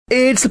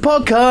It's the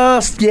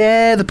podcast.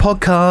 Yeah, the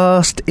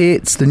podcast.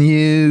 It's the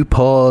new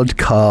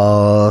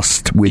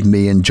podcast with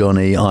me and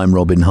Johnny. I'm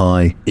Robin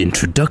High.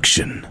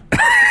 Introduction.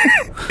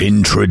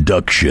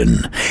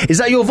 Introduction. Is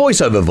that your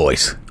voiceover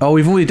voice? Oh,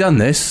 we've already done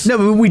this?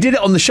 No, we did it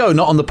on the show,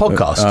 not on the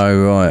podcast.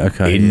 Oh, right,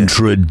 okay.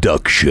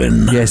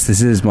 Introduction. Yeah. Yes,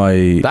 this is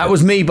my... That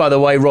was me, by the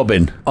way,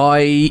 Robin.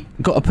 I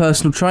got a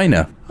personal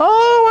trainer.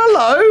 Oh,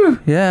 hello.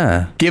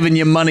 Yeah. Giving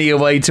your money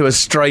away to a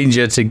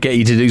stranger to get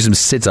you to do some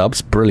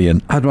sit-ups.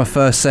 Brilliant. I had my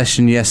first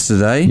session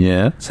yesterday.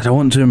 Yeah. Said I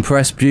want to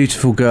impress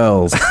beautiful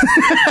girls.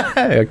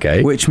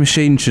 Okay. Which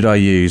machine should I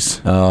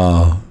use?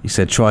 Oh. He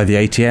said, try the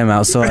ATM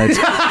outside.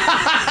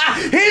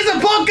 Here's the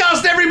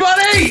podcast,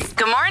 everybody!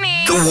 Good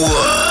morning. The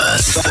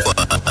worst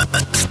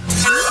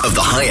of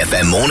the High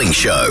FM morning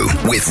show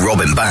with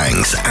Robin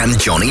Banks and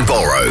Johnny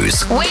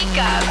Borrows. Wake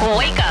up.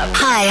 Wake up.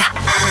 High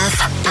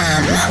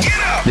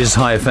FM. This is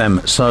High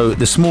FM. So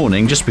this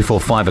morning, just before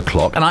 5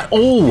 o'clock, and I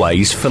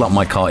always fill up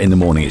my car in the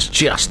morning. It's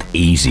just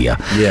easier.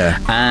 Yeah.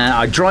 And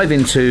I drive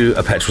into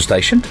a petrol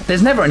station.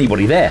 There's never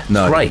anybody there.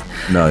 No. It's great.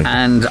 No.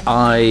 And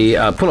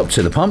I pull up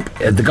to the pump.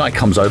 The guy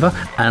comes over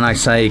and I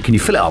say, can you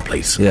fill it up,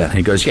 please? Yeah. And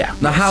he goes, yeah.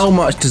 Now, how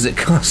much does it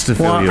cost to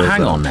fill Well, yours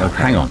hang up? on now, Okay.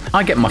 hang on.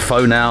 I get my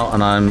phone out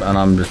and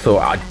I'm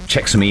thought I'd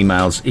check some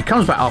emails. He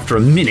comes back after a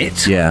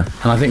minute. Yeah.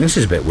 And I think this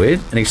is a bit weird.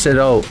 And he said,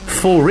 oh,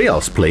 4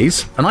 reals,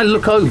 please. And I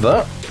look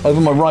over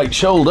my right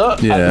shoulder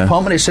at Yeah. the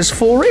pump and it says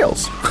 4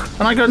 reals.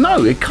 And I go,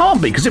 no, it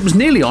can't be because it was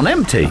nearly on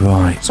empty.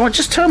 Right. So I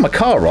just turn my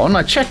car on,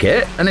 I check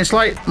it, and it's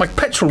like my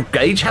petrol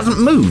gauge hasn't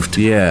moved.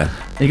 Yeah.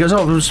 And he goes,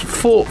 oh, it was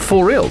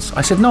four reals.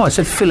 I said, no, I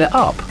said fill it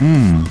up.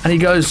 And he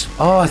goes,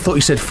 oh, I thought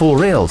you said 4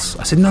 reals.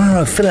 I said,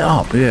 no, fill it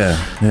up. Yeah.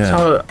 Yeah.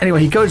 So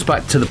anyway, he goes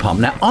back to the pump.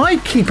 Now, I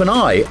keep an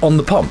eye on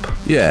the pump.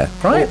 Yeah.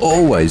 Right?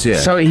 Always, yeah.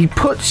 So he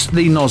puts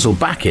the nozzle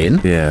back in.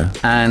 Yeah.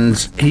 And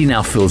he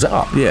now fills it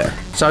up. Yeah.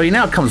 So he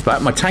now comes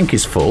back, my tank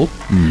is full,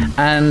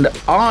 and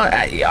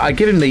I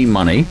give him the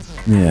money.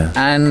 Yeah.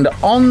 And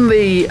on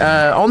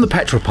the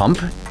petrol pump,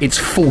 it's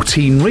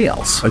 14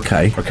 reals.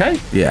 Okay. Okay?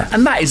 Yeah.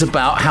 And that is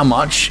about how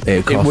much It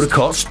it cost. would have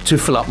cost to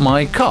fill up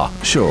my car.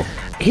 Sure.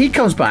 He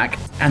comes back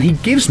and he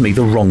gives me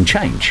the wrong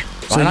change.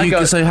 So, And I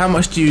go, so how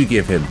much do you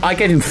give him? I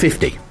gave him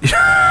 50.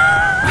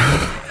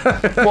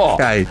 What?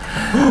 Okay.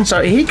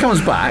 So he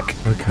comes back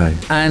Okay.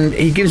 and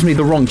he gives me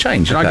the wrong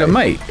change. And I Okay. go,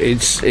 mate,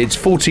 it's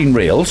 14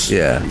 reals.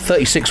 Yeah.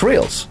 36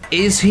 reals.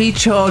 Is he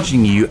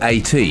charging you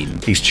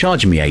 18? He's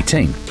charging me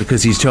 18.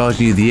 Because he's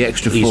charging you the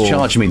extra 4? He's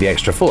charging me the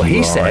extra 4. He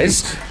Right.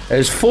 says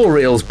there's 4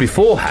 reals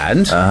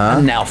beforehand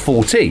and now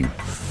 14.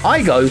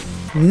 I go,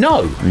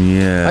 no.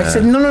 Yeah. I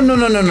said, no.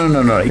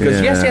 He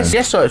goes, Yeah.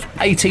 yes, so it's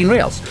 18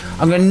 reals.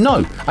 I'm going,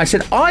 no. I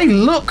said, I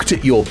looked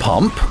at your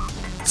pump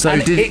So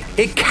and did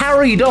it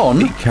carried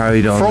on,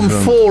 carried on from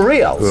from- 4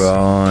 reals.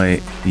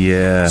 Right.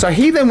 Yeah. So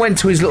he then went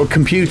to his little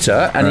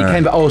computer and he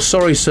came back, oh,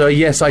 sorry, sir,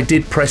 yes, I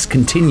did press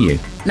continue.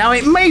 Now,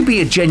 it may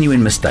be a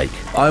genuine mistake.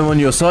 I'm on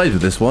your side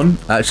with this one,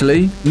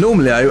 actually.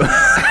 Normally I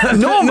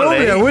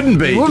wouldn't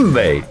be. You wouldn't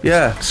be.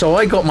 Yeah. So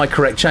I got my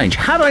correct change.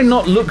 Had I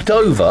not looked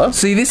over...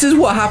 See, this is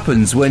what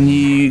happens when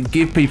you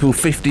give people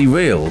 50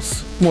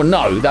 reals. Well,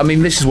 no, I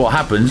mean, this is what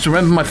happens.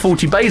 Remember my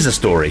 40 Beza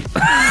story?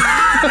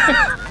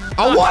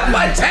 I want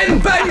my 10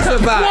 Beza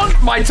back!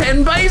 Want my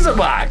 10 Beza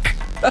back!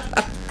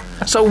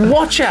 So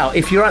watch out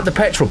if you're at the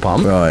petrol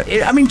pump.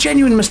 Right. I mean,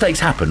 genuine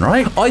mistakes happen,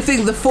 right? I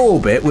think the 4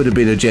 bit would have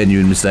been a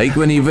genuine mistake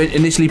when you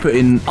initially put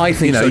in. I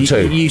think you know,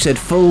 so too. You said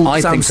full.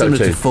 I think so similar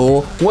too. to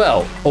 4.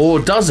 Well, or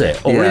does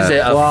it? Or Yeah. is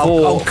it a Well,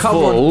 4 oh, come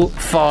full, on.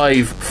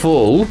 5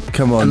 full?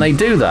 Come on. And they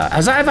do that.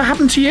 Has that ever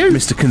happened to you?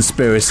 Mr.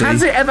 Conspiracy.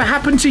 Has it ever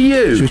happened to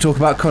Should you? we talk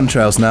about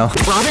contrails now?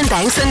 Robin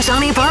Banks and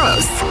Johnny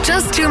Burrows.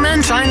 Just 2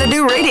 men trying to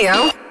do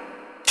radio.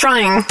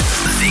 Trying.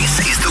 This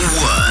is the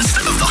worst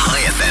of the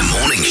High FM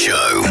morning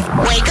show.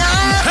 Wake up.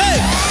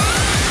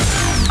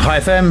 Hi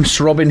FM,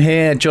 it's Robin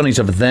here. Johnny's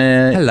over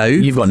there. Hello.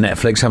 You've got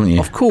Netflix, haven't you?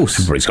 Of course.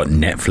 Everybody's got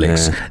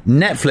Netflix. Yeah.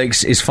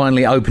 Netflix is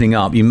finally opening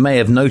up. You may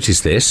have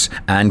noticed this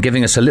and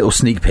giving us a little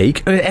sneak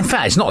peek. In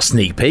fact, it's not a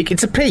sneak peek,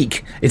 it's a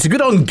peek. It's a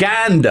good on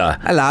gander.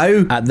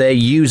 Hello. At their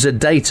user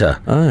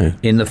data. Oh.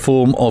 In the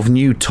form of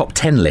new top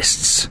 10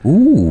 lists.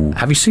 Ooh.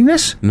 Have you seen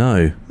this?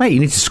 No. Mate,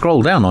 you need to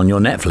scroll down on your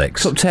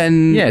Netflix. Top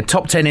 10. Yeah,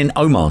 top 10 in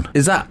Oman.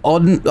 Is that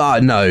on?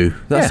 No.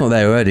 That's Yeah. not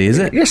there already, is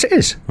it? Yes, it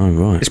is. Oh,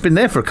 right. It's been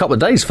there for a couple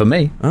of days for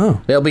me. Oh.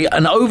 There'll be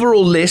an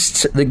overall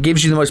list that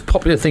gives you the most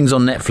popular things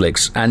on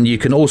Netflix, and you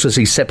can also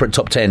see separate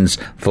top 10s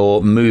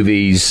for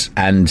movies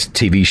and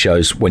TV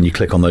shows when you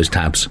click on those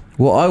tabs.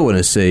 What I want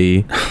to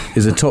see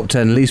is a top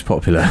 10 least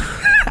popular.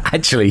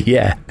 Actually,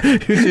 yeah.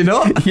 Would you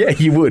not? Yeah,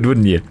 you would,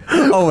 wouldn't you?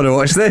 I want to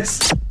watch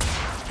this.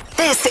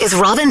 This is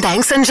Robin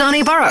Banks and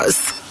Johnny Burrows.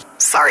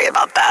 Sorry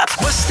about that.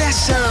 What's that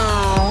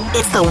sound?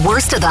 It's the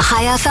worst of the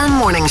High FM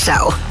morning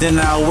show. Then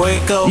I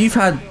wake up. You've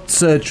had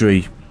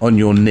surgery on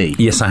your knee.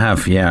 Yes, I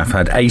have. Yeah, I've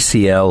had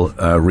ACL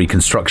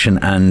reconstruction,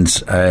 and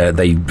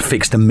they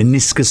fixed a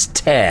meniscus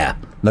tear.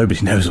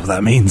 Nobody knows what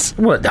that means.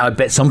 Well, I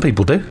bet some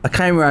people do. I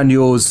came around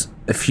yours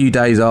a few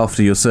days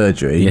after your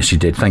surgery. Yes, you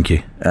did. Thank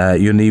you.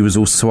 Your knee was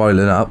all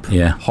swollen up.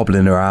 Yeah.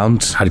 Hobbling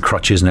around. Had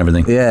crutches and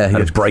everything. Yeah.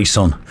 Had a brace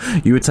on.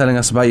 You were telling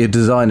us about your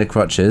designer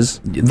crutches.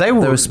 They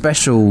were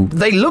special.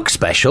 They look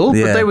special,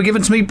 Yeah. but they were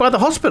given to me by the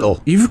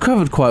hospital. You've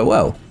recovered quite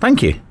well.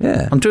 Thank you.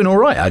 Yeah. I'm doing all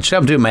right, actually.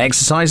 I'm doing my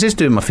exercises,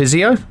 doing my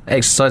physio,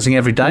 exercising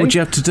every day. What do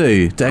you have to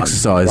do to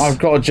exercise? I've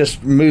got to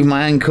just move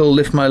my ankle,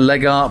 lift my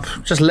leg up,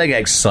 just leg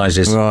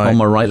exercises on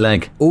my right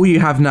leg. All you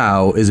have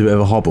now is a bit of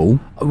a hobble.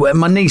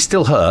 My knee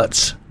still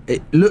hurts.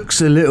 It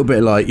looks a little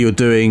bit like you're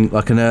doing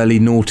like an early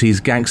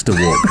noughties gangster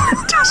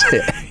walk. Does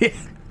it? Yeah,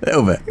 a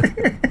little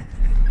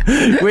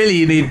bit. Really,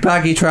 you need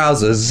baggy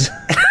trousers.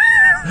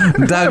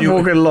 I'm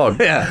walking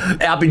along. Yeah.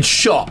 I've been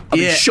shot. I've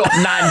been shot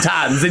 9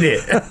 times,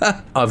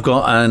 innit? I've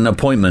got an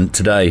appointment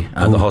today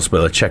at the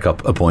hospital, a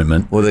checkup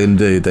appointment. What are they going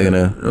to do? They're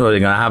going to... Well, they're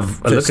going to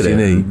have a look at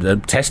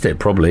it. Test it,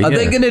 probably. Are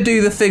they going to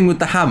do the thing with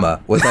the hammer?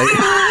 Where they...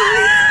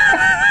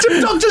 Do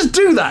doctors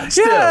do that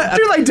still? Yeah,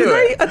 do they do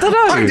it? I don't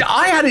know.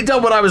 I had it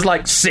done when I was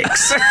like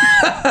 6.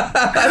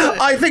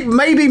 I think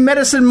maybe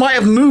medicine might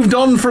have moved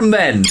on from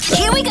then.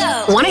 Here we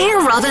go. Want to hear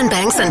Robin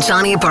Banks and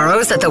Johnny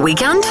Burrows at the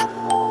weekend?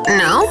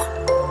 No?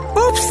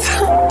 Oops.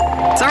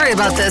 Sorry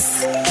about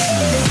this.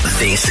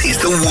 This is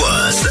the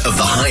worst of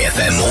the High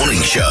FM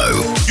morning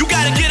show. You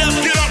gotta get up,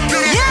 get up,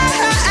 get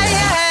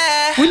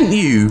up. Wouldn't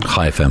you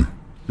Hi FM.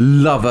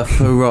 love a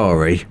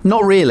Ferrari?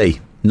 Not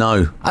really.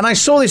 No. And I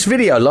saw this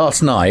video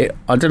last night.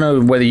 I don't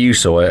know whether you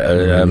saw it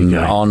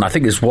on, I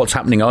think it's What's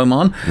Happening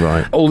Oman.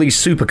 Right. All these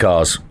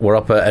supercars were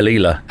up at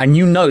Alila. And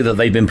you know that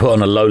they've been put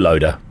on a low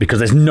loader because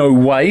there's no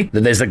way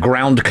that there's a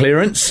ground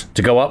clearance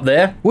to go up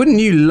there.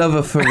 Wouldn't you love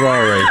a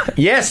Ferrari?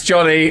 Yes,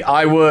 Johnny,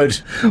 I would.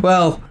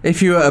 Well,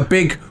 if you were a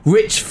big,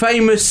 rich,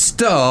 famous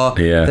star,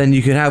 Yeah. then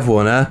you could have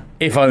one, huh?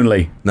 If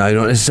only. No,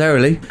 not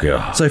necessarily.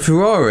 God. So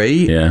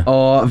Ferrari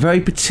are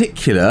very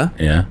particular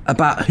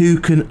about who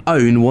can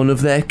own one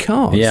of their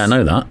cars. Yeah, I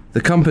know that. The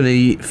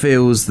company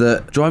feels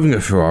that driving a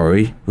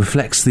Ferrari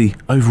reflects the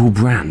overall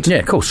brand. Yeah,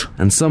 of course.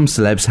 And some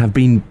celebs have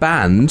been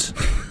banned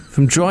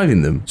from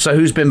driving them. So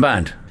who's been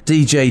banned?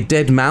 DJ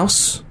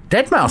Deadmau5.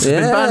 Deadmau5 has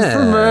been banned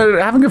from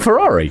having a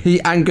Ferrari. He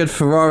angered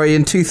Ferrari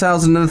in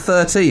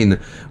 2013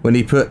 when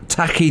he put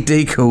tacky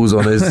decals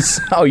on his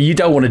Oh, you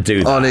don't want to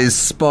do that. on his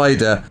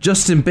Spider.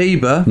 Justin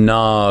Bieber,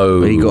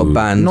 No. he got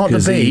banned. Not the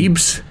 'cause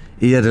Biebs.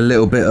 He had a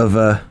little bit of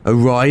a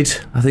ride,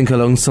 I think,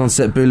 along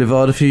Sunset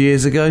Boulevard a few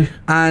years ago.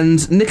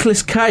 And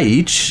Nicolas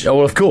Cage, Oh,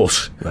 well, of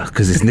course. well,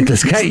 because it's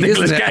Nicolas Cage,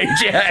 Nicolas isn't it?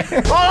 Cage,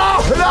 yeah.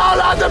 Oh, no,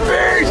 not the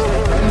beast!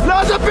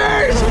 Not the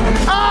beast!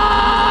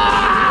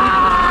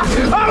 Ah!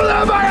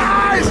 Oh, my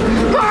eyes!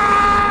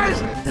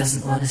 Eyes!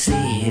 Doesn't wanna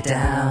see you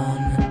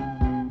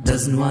down.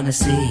 Doesn't wanna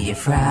see you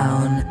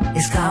frown.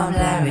 It's Calm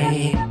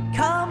Larry.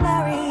 Calm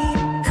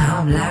Larry.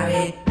 Calm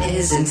Larry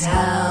is in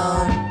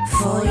town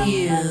for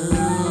you.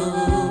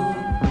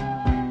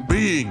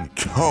 Being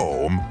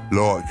calm,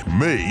 like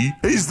me,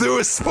 is the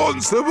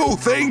responsible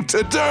thing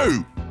to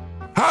do.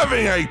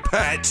 Having a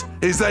pet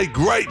is a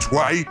great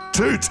way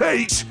to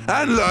teach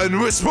and learn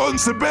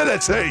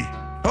responsibility.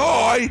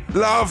 I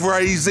love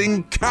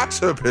raising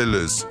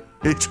caterpillars.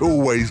 It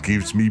always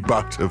gives me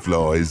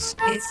butterflies.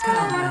 It's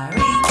Calm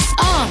Larry.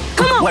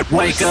 Come on.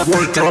 Wake up,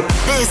 wake up.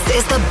 This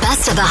is the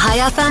best of the High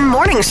FM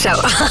morning show.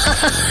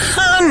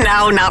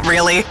 No, not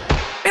really.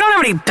 We don't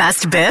have any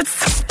best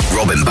bits.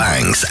 Robin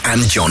Banks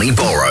and Johnny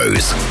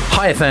Borrows.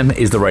 Hi FM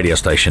is the radio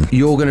station.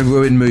 You're going to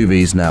ruin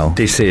movies now.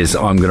 This is,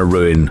 I'm going to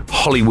ruin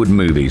Hollywood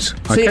movies.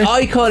 See, Okay?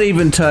 I can't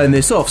even turn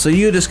this off, so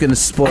you're just going to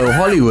spoil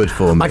Hollywood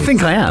for me. I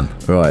think I am.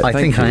 Right, I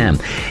thank think I you. am.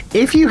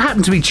 If you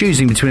happen to be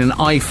choosing between an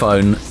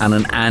iPhone and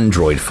an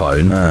Android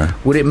phone,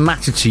 would it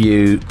matter to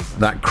you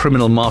that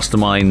criminal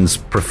masterminds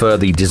prefer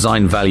the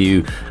design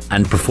value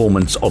and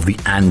performance of the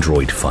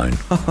Android phone?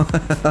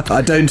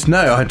 I don't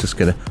know. I'm just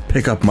going to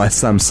pick up my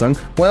Samsung.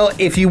 Well,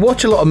 if you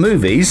watch a lot of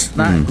movies,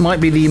 that might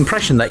be the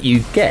impression that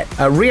you get.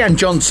 Rian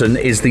Johnson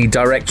is the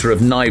director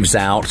of Knives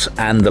Out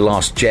and The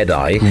Last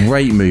Jedi.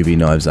 Great movie,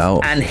 Knives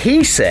Out. And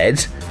he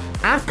said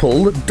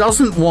Apple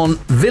doesn't want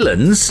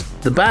villains,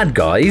 the bad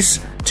guys,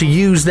 to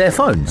use their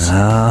phones.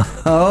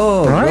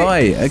 Oh,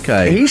 right.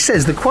 Okay. He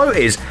says the quote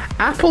is,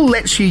 Apple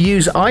lets you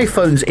use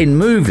iPhones in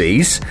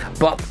movies,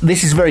 but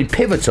this is very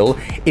pivotal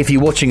if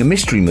you're watching a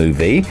mystery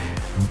movie.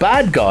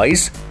 Bad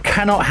guys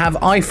cannot have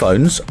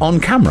iPhones on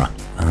camera.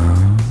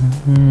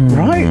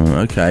 Right?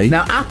 Okay.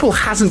 Now, Apple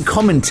hasn't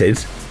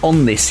commented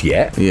on this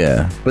yet.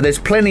 Yeah. But there's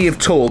plenty of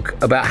talk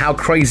about how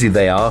crazy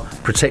they are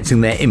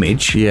protecting their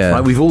image. Yeah.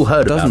 Right? We've all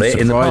heard Doesn't about it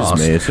in the surprise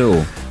past. me at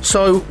all.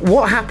 So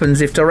what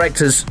happens if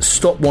directors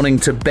stop wanting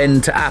to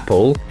bend to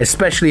Apple,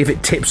 especially if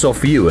it tips off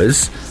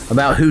viewers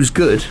about who's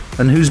good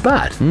and who's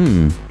bad?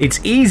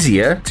 It's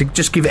easier to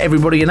just give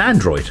everybody an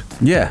Android.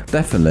 Yeah,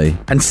 definitely.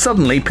 And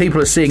suddenly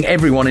people are seeing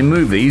everyone in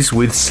movies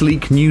with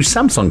sleek new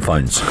Samsung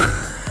phones.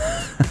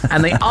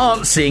 and they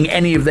aren't seeing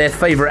any of their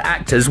favourite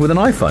actors with an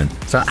iPhone.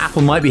 So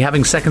Apple might be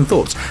having second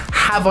thoughts.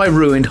 Have I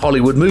ruined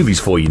Hollywood movies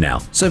for you now?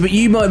 So, but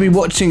you might be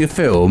watching a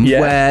film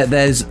where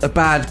there's a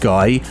bad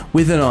guy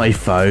with an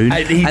iPhone,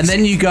 and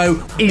then you go,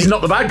 he's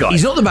not the bad guy.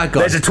 He's not the bad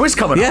guy. There's a twist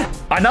coming up.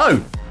 I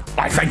know.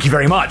 Thank you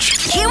very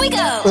much. Here we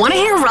go. Want to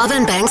hear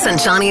Robin Banks and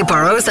Johnny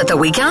Burrows at the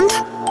weekend?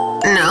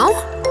 No?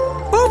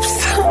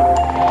 Oops.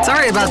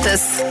 Sorry about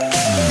this.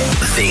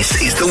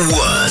 This is the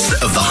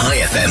worst of the High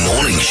FM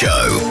morning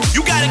show.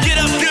 You gotta get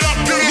up, get up,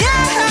 get up.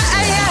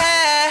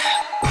 Yeah.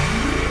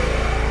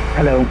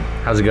 Hello.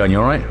 How's it going? You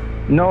all right?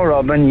 No,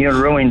 Robin, you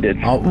ruined it.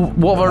 Oh,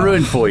 what have I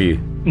ruined for you?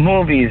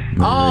 Movies.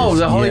 Oh,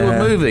 the Hollywood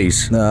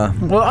movies. No.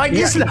 Well,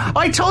 listen,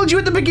 I told you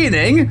at the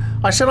beginning,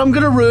 I said I'm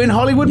going to ruin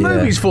Hollywood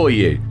movies for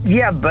you.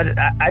 Yeah, but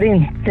I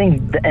didn't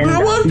think the end. I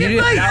won't get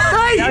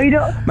No, you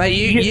don't. Mate,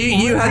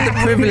 you had the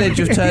privilege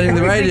of turning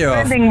the radio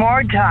off.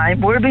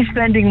 We'll be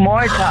spending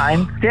more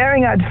time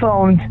staring at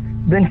phones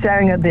than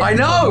staring at the. I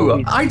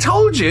know. I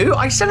told you.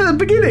 I said at the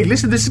beginning.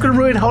 Listen, this is going to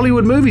ruin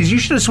Hollywood movies. You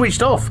should have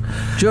switched off.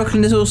 Do you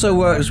reckon this also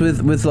works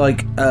with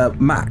like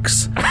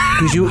Macs?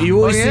 Because you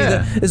always see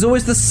that. It's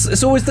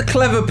always the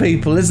clever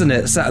people, isn't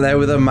it? Sat there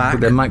with a Mac.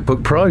 With their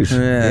MacBook Pros.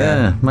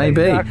 Yeah,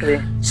 maybe.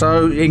 Exactly.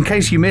 So, in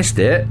case you missed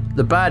it,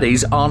 the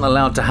baddies aren't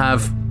allowed to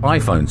have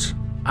iPhones.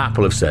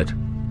 Apple have said.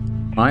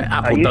 Right?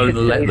 Apple don't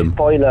let them.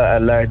 Spoiler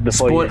alert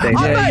before you say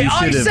that.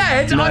 I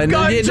said I'm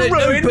going to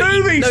ruin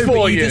movies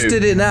for you. You just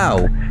did it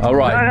now. All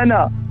right.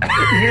 No.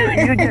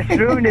 You just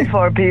ruined it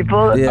for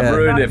people. Yeah. I've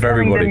ruined it for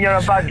everybody. You're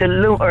about to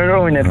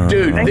ruin it.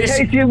 Dude, In case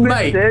you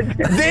missed it.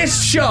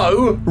 this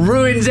show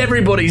ruins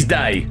everybody's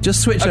day.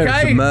 Just switch over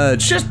to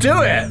Merge. Just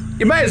do it.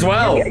 You may as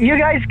well. You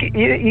guys,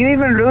 you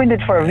even ruined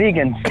it for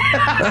vegans.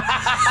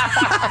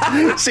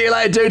 See you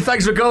later, dude.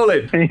 Thanks for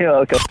calling. You're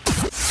welcome.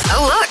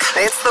 Oh, look,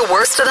 it's the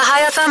worst of the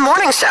High FM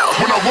morning show.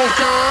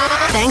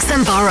 Banks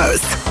and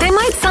Burrows. They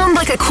might sound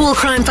like a cool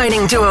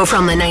crime-fighting duo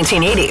from the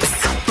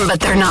 1980s, but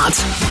they're not.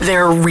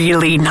 They're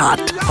really not.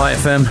 Hi,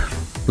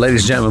 FM.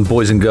 Ladies and gentlemen,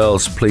 boys and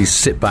girls, please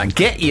sit back.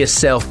 Get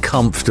yourself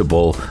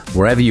comfortable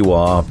wherever you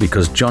are,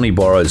 because Johnny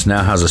Burrows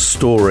now has a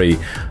story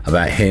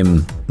about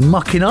him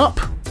mucking up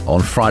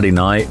on Friday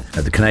night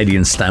at the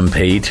Canadian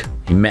Stampede.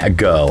 He met a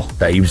girl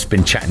that he's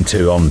been chatting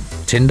to on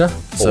Tinder.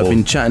 So I've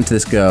been chatting to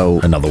this girl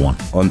Another one.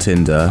 on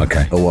Tinder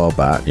a while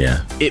back.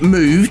 Yeah. It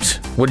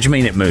moved What do you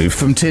mean it moved?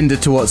 from Tinder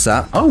to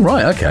WhatsApp, Oh,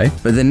 right, okay.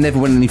 but then never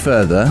went any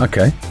further.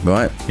 Okay.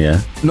 Right?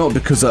 Yeah. Not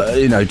because,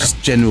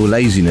 just general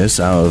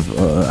laziness out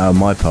of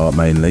my part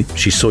mainly.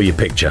 She saw your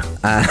picture.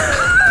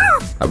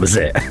 That was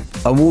it.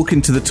 I walk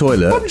into the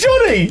toilet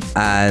Johnny!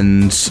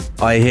 and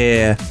I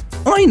hear,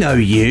 "I know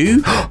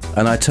you,"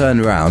 and I turn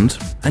around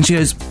and she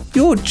goes,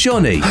 "You're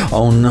Johnny."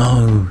 Oh,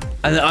 no.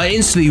 And I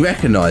instantly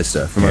recognised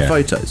her from her Yeah.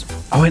 photos.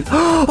 I went,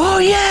 "Oh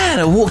yeah,"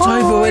 and I walked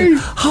over and went,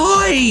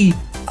 "Hi."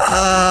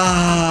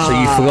 So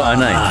you forgot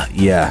her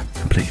name? Yeah,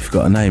 completely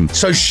forgot her name.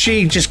 So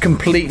she just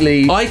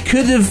completely... I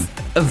could have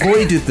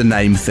avoided the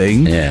name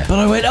thing, Yeah. but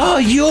I went, "Oh,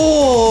 you're."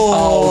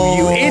 Oh,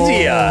 you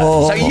idiot.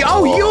 So,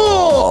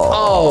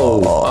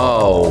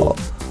 Oh.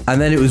 And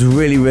then it was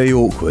really, really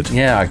awkward.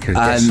 Yeah, I could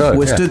guess And so.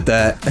 we yeah. stood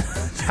there.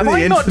 Have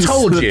I not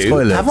told you?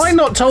 Have I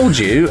not told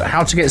you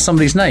how to get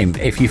somebody's name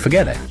if you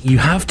forget it? You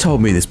have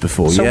told me this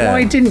before, So yeah.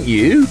 why didn't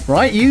you?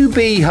 Right, you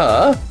be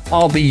her,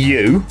 I'll be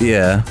you.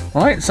 Yeah.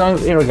 Right, so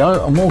here we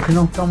go. I'm walking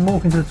to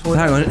the toilet.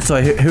 Hang on,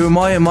 sorry, who am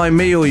I? Am I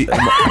me or you?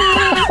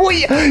 Well,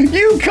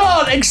 you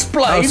can't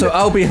explain Oh, so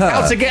I'll be her.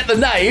 how to get the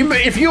name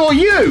if you're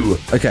you.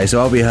 Okay,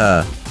 so I'll be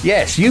her.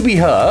 Yes, you be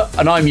her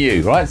and I'm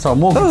you, right? So I'm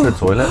walking to the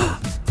toilet.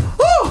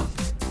 Oh,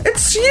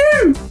 it's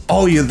you!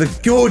 Oh, you're the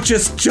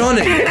gorgeous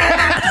Johnny.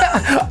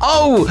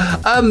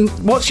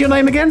 What's your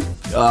name again?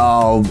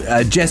 Oh,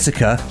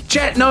 Jessica.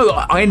 No,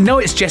 I know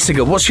it's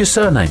Jessica. What's your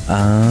surname?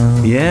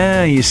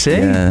 Yeah, you see?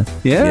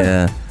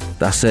 Yeah.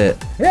 That's it.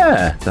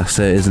 Yeah. That's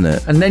it, isn't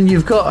it? And then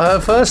you've got her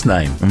first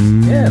name.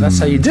 Yeah, that's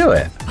how you do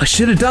it. I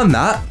should have done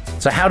that.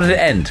 So how did it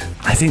end?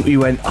 I think we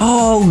went,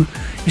 "Oh,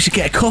 you should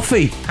get a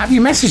coffee." Have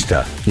you messaged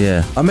her?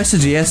 Yeah. I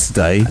messaged her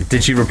yesterday.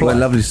 Did she reply? Well,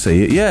 lovely to see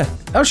you. Yeah.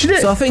 Oh, she did?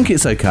 So I think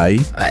it's okay.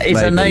 Is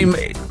her maybe.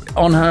 name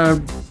on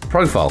her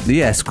profile?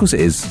 Yes, of course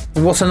it is.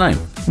 What's her name?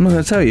 I'm not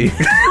going to tell you.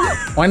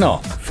 Why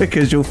not?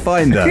 Because you'll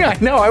find her. Yeah,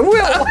 no, I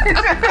will.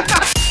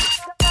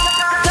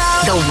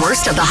 The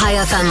worst of the High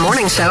FM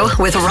morning show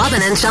with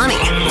Robin and Johnny.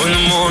 When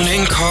the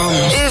morning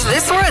comes. If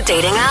this were a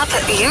dating app,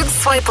 you'd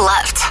swipe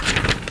left.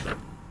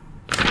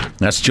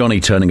 That's Johnny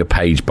turning a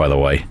page, by the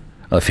way,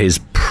 of his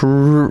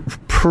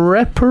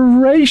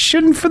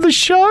preparation for the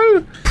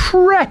show?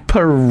 Prep.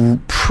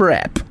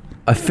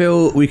 I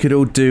feel we could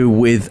all do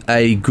with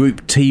a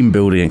group team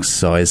building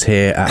exercise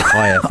here at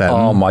High FM.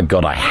 Oh my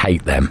God, I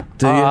hate them.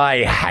 Do you?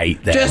 I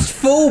hate them. Just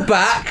fall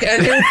back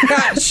and he'll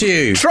catch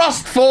you.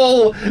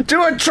 Trustful.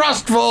 Do a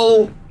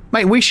trustful.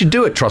 Mate, we should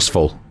do a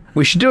trustful.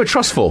 We should do a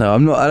trustful. No,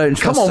 I'm not. I don't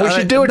trust. Come on, we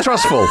should do a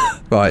trustful.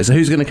 Right, so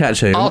who's going to catch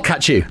who? I'll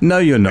catch you. No,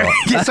 you're not.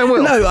 Yes, I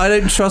will. No, I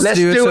don't trust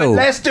you at all.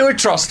 Let's do a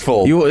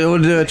trustful. You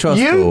want to do a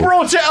trustful? You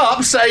brought it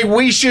up, saying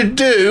we should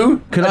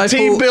do a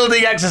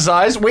team-building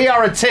exercise. We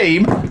are a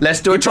team.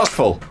 Let's do a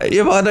trustful.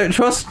 Yeah, but I don't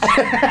trust...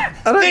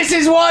 This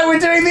is why we're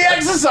doing the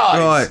exercise.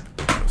 Right,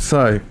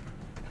 so...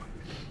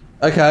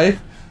 Okay.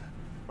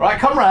 Right,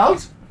 come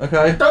round.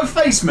 Okay. Don't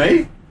face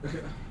me. Okay.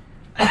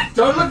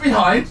 Don't look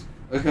behind.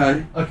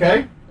 Okay.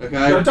 Okay.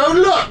 Okay. No, don't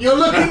look. You're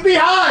looking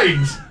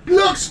behind.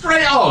 Look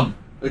straight on.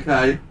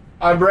 Okay.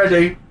 I'm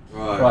ready.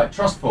 Right.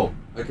 Trustful.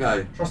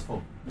 Okay.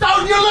 Trustful.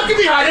 Don't. You're looking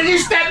behind and you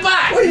step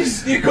back.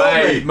 Please, you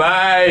caught me.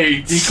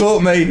 Mate. You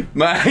caught me.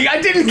 Mate,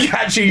 I didn't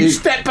catch you. You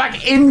stepped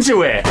back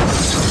into it.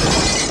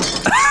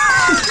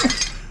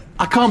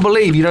 I can't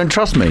believe you don't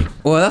trust me.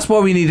 Well, that's why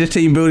we need a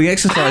team building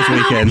exercise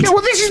weekend. Yeah,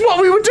 well, this is what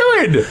we were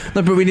doing.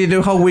 No, but we need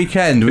a whole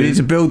weekend. We need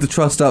to build the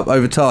trust up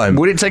over time.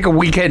 Would it take a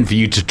weekend for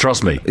you to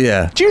trust me?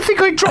 Yeah. Do you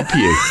think I'd drop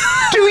you?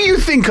 Do you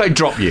think I'd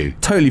drop you?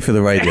 Totally for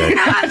the radio.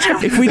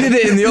 If we did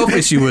it in the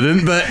office, you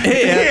wouldn't, but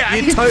here,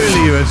 you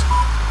totally would.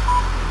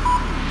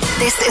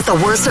 This is the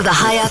worst of the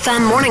High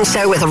FM morning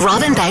show with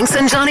Robin Banks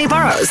and Johnny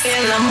Burrows.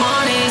 In the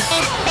morning.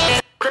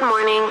 Good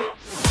morning.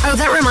 Oh,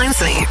 that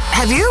reminds me.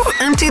 Have you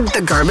emptied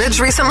the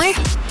garbage recently?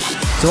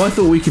 So I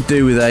thought we could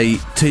do with a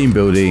team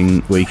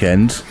building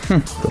weekend.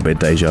 Got a bit of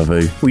deja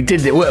vu. We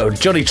did it. Well,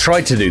 Johnny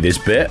tried to do this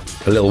bit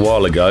a little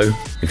while ago,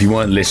 if you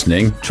weren't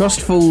listening.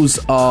 Trustfuls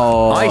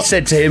are... I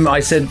said to him,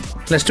 let's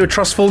do a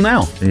trustful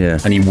now. Yeah.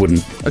 And he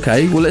wouldn't.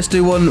 Okay, well, let's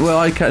do one where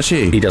I catch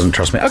you. He doesn't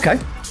trust me. Okay.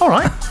 All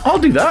right. I'll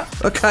do that.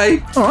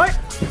 Okay. All right.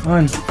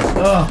 Fine.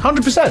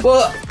 100%.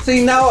 Well,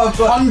 see, now I've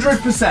got...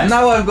 100%.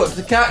 Now I've got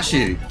to catch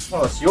you.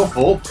 Oh, it's your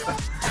fault.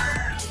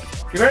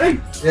 You ready?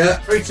 Yeah.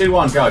 3, 2,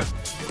 1, go.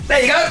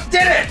 There you go.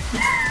 Did it.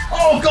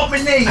 Oh, got my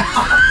knee.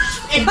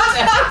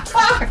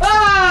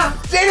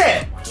 Did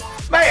it.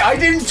 Mate, I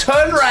didn't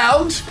turn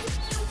around.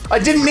 I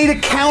didn't need a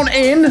count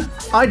in.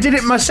 I did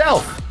it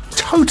myself.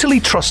 Totally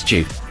trust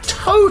you.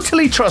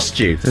 Totally trust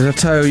you. Did I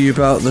tell you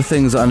about the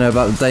things that I know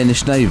about the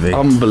Danish Navy?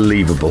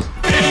 Unbelievable.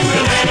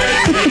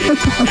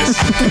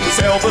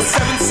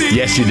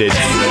 Yes, you did.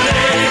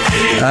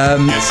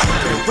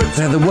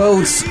 They're the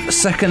world's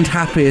second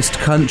happiest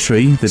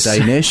country, the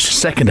Danish.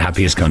 Second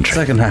happiest country.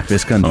 Second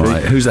happiest country. All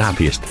right, who's the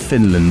happiest?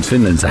 Finland.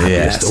 Finland's the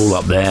happiest, Yes. all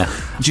up there.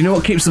 Do you know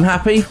what keeps them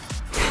happy?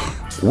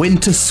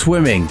 Winter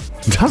swimming.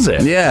 Does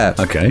it? Yeah.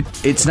 Okay.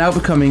 It's now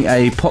becoming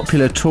a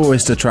popular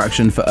tourist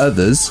attraction for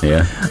others.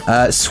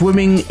 Yeah.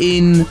 Swimming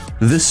in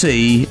the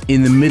sea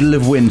in the middle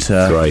of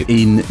winter Great.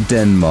 in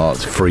Denmark.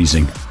 It's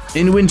freezing.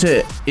 In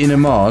winter in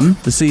Oman,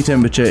 the sea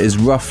temperature is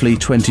roughly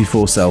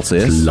 24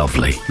 Celsius.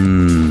 Lovely.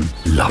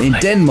 Lovely. In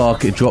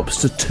Denmark, it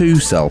drops to 2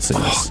 Celsius.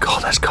 Oh,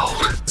 God, that's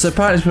cold. So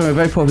apparently it's become a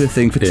very popular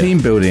thing for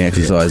team building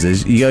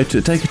exercises. You go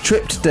to take a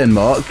trip to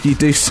Denmark, you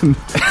do some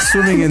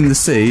swimming in the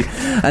sea,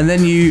 and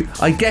then you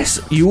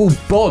all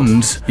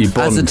bond,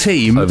 as a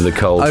team over the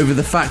cold. over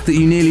the fact that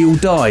you nearly all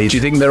died. Do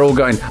you think they're all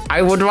going,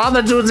 I would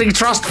rather do the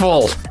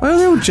trustful? Well,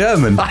 they're all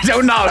German. I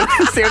don't know.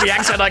 It's the only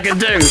accent I can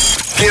do.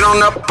 Get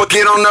on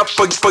up,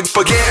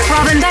 forget.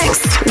 Robin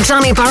Banks,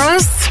 Johnny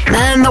Burrows,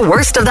 and the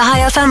worst of the High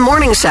FM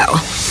morning show.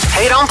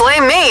 Hey, don't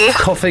blame me.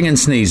 Coughing and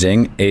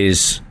sneezing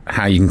is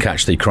how you can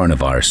catch the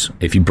coronavirus.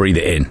 If you breathe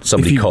it in,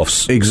 somebody coughs,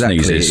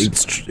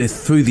 sneezes.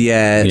 It's through the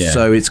air,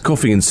 so it's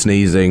coughing and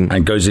sneezing.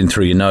 And goes in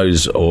through your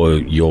nose or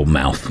your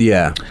mouth.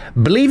 Yeah.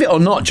 Believe it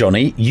or not,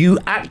 Johnny, you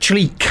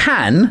actually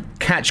can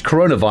catch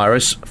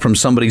coronavirus from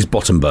somebody's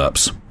bottom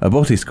burps. A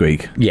body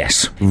squeak?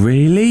 Yes.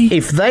 Really?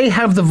 If they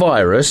have the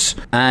virus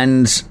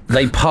and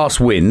they pass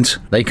wind,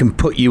 they can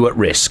put you at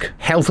risk.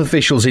 Health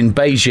officials in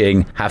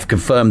Beijing have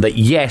confirmed that,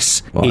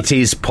 yes, it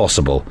is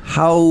possible.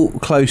 How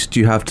close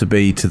do you have to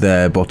be to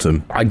their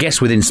bottom? I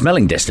guess within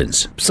smelling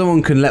distance.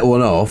 Someone can let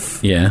one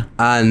off. Yeah.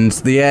 And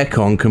the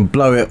aircon can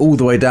blow it all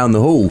the way down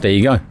the hall. There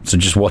you go. So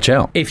just watch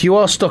out. If you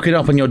are stocking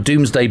up on your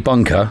doomsday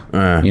bunker,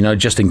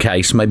 just in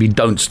case, maybe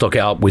don't stock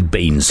it up with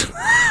beans.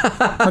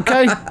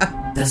 Okay?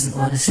 Doesn't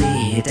wanna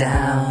see you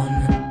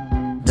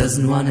down.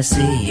 Doesn't wanna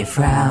see you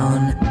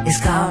frown. It's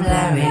Calm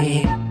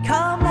Larry.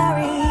 Calm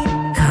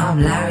Larry.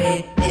 Calm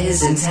Larry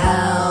is in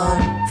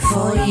town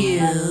for you.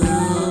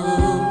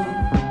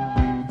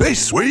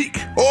 This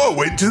week, I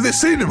went to the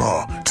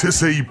cinema to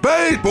see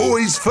Bad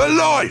Boys for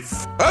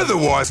Life,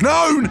 otherwise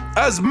known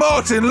as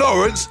Martin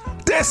Lawrence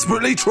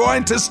desperately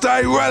trying to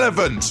stay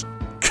relevant.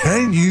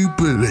 Can you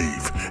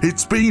believe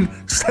it's been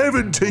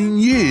 17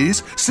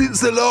 years since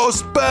the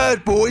last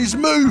Bad Boys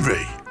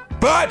movie?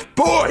 But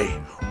boy,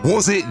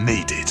 was it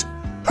needed.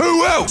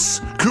 Who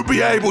else could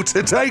be able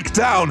to take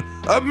down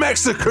a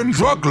Mexican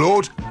drug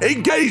lord,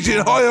 engage in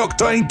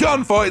high-octane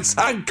gunfights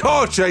and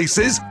car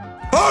chases?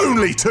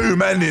 Only 2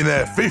 men in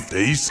their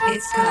 50s.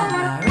 It's Calm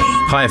Larry.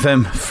 Hi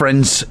FM,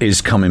 Friends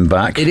is coming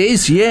back. It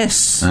is,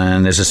 yes.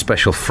 And there's a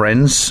special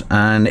Friends,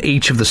 and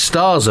each of the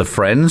stars of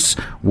Friends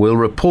will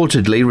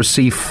reportedly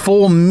receive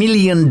 $4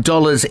 million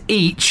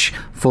each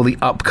for the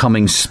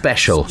upcoming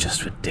special.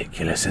 Just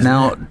ridiculous, isn't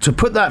Now, it? to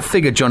put that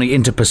figure, Johnny,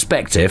 into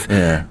perspective,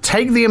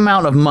 take the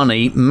amount of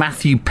money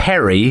Matthew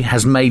Perry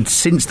has made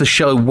since the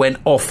show went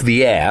off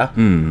the air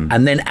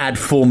and then add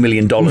 $4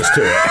 million to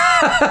it.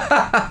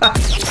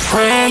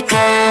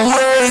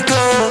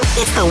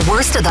 It's the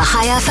worst of the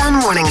High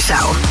FM morning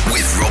show.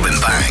 With Robin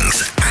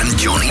Banks and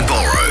Johnny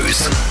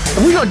Borrows.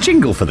 Have we got a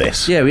jingle for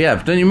this? Yeah, we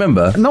have. Don't you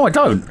remember? No, I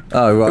don't.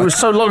 Oh, right. It was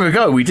so long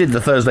ago we did the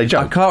Thursday I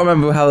joke. can't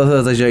remember how the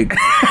Thursday joke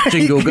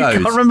jingle You goes.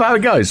 can't remember how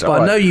it goes. But All I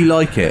right. know you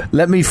like it.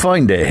 Let me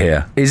find it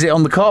here. Is it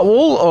on the cart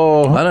wall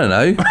or... I don't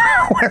know.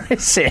 Where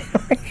is it?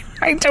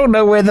 I don't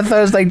know where the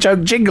Thursday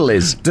joke jingle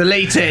is.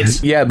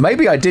 Deleted. Yeah,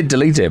 maybe I did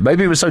delete it.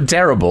 Maybe it was so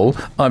terrible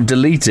I've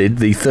deleted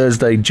the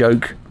Thursday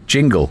joke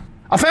jingle.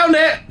 I found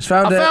it!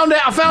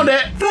 I found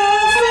it!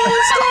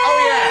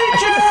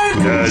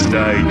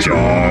 Thursday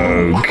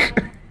joke!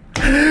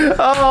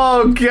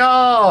 Oh,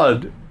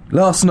 God!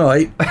 Last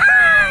night,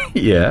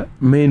 Yeah.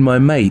 me and my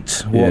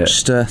mate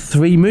watched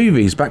 3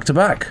 movies back to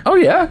back. Oh,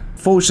 yeah?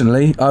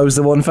 Fortunately, I was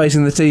the one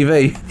facing the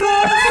TV.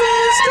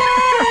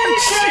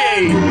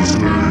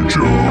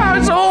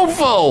 That's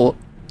awful!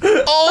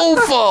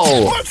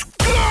 Awful!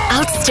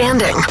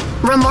 Outstanding,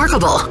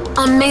 remarkable,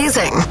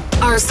 amazing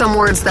are some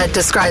words that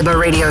describe a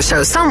radio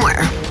show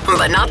somewhere,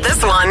 but not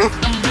this one.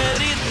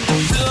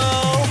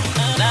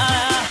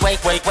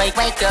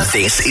 Wake up.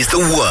 This is the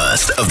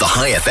worst of the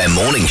High FM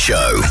morning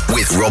show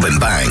with Robin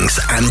Banks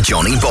and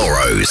Johnny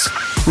Borrows.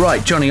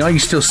 Right, Johnny, are you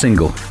still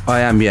single?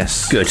 I am,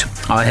 yes. Good.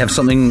 I have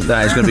something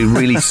that is going to be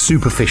really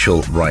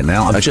superficial right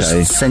now. I've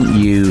just sent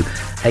you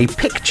a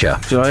picture.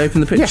 Should I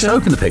open the picture? Yes,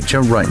 open the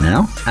picture right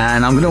now.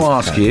 And I'm going to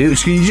ask you,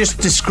 can you just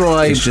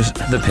describe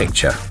the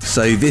picture?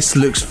 So this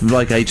looks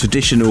like a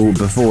traditional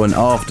before and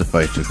after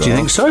photograph. Do you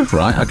think so?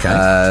 Right, okay.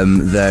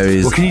 There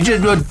is... Well, can you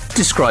just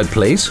describe,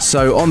 please?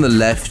 So on the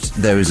left,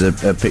 there is a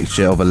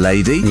picture of a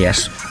lady.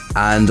 Yes.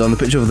 And on the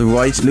picture of the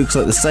right, it looks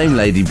like the same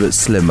lady, but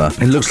slimmer.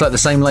 It looks like the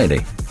same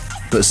lady.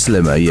 But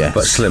slimmer, yes.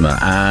 But slimmer.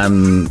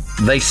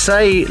 They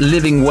say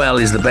living well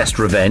is the best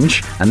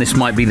revenge, and this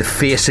might be the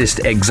fiercest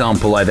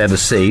example I've ever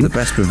seen. The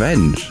best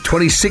revenge?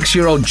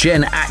 26-year-old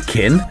Jen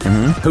Atkin,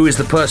 who is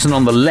the person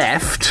on the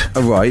left.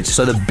 Oh, right.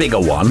 So the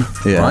bigger one,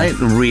 Yeah. right?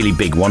 The really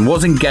big one.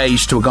 Was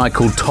engaged to a guy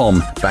called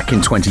Tom back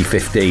in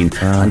 2015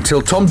 until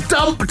Tom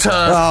dumped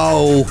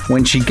her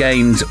when she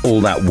gained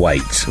all that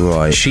weight.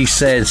 Right. She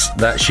says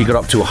that she got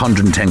up to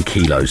 110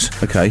 kilos.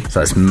 Okay. So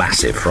that's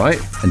massive, right?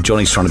 And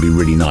Johnny's trying to be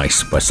really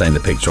nice by saying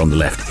the picture on the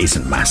left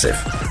isn't massive.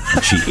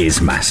 She is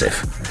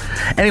massive.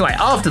 Anyway,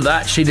 after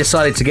that, she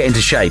decided to get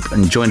into shape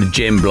and joined a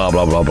gym, blah,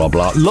 blah, blah, blah,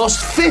 blah.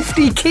 Lost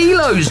 50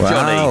 kilos,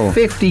 Johnny. Wow.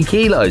 50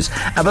 kilos.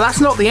 But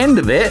that's not the end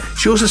of it.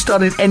 She also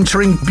started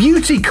entering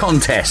beauty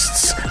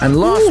contests. And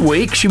last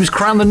week, she was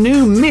crowned the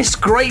new Miss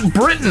Great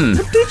Britain.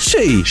 Did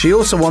she? She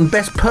also won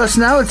Best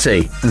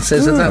Personality and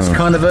says that that's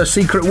kind of her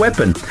secret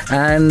weapon.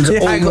 And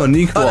Hang on,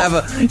 you can't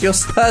have your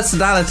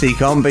personality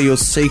can't be your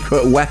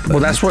secret weapon. Well,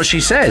 that's what she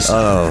says.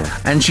 Oh.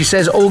 And she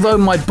says, although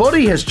my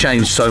body has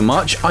changed so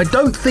much, I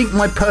don't think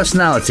my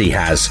personality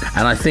has.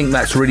 And I think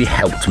that's really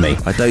helped me.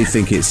 I don't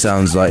think it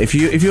sounds like if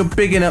you're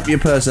bigging up your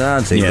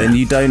personality, then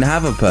you don't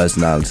have a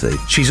personality.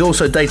 She's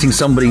also dating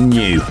somebody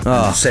new.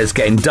 And says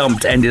getting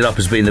dumped ended up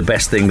as being the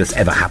best thing that's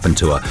ever happened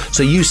to her.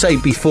 So you say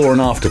before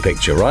and after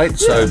picture, right?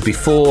 So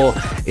before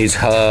is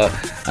her,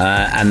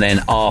 and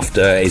then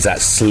after is that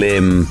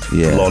slim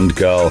blonde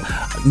girl.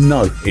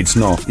 No, it's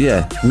not.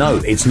 Yeah. No,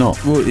 it's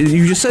not. Well,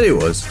 you just said it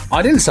was.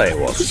 I didn't say it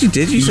was. Yes, you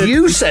did.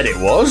 You said it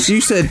was.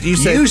 You said.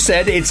 You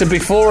said it's a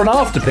before and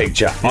after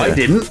picture. Yeah. I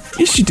didn't.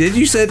 Yes, you did.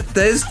 You said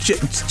there's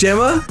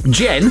Gemma.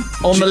 Jen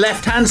on the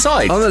left-hand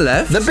side. On the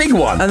left. The big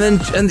one. And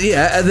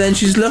then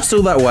she's lost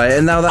all that weight,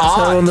 and now that's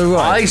her on the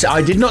right.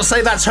 I did not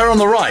say that's her on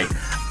the right.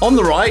 On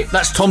the right,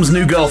 that's Tom's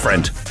new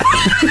girlfriend.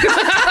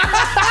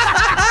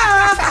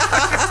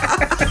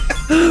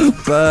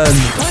 Burn.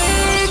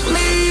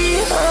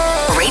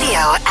 Radio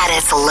at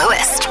its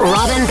lowest.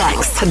 Robin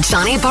Banks,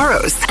 Johnny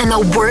Burrows, and the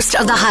worst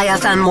of the High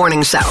FM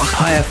morning show.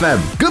 High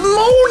FM. Good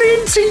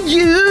morning to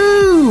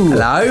you.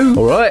 Hello.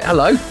 All right,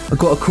 hello. I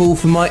got a call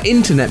from my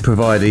internet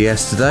provider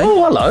yesterday.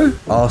 Oh, hello.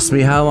 Asked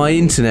me how my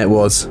internet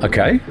was.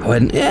 Okay. I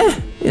went,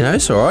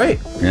 it's all right.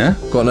 Yeah.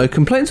 Got no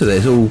complaints with it.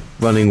 It's all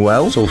running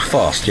well. It's all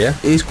fast, yeah?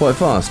 It is quite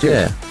fast,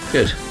 yeah.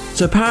 Good.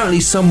 So apparently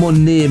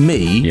someone near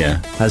me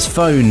has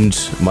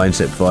phoned my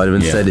internet provider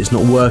and said it's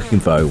not working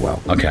very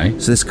well. Okay.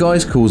 So this guy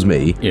calls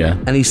me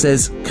and he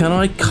says, can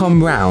I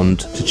come round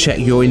to check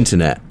your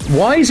internet?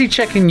 Why is he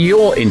checking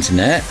your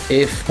internet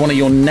if one of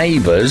your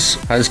neighbours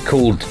has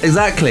called...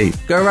 Exactly.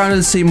 Go around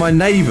and see my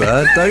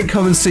neighbour. Don't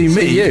come and see me.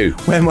 See you.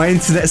 Where my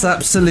internet's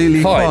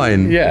absolutely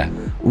fine. Yeah.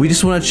 We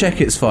just want to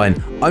check it's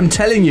fine. I'm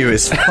telling you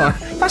it's fine.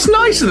 That's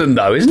nice of them,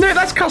 though, isn't it?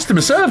 That's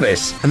customer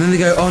service. And then they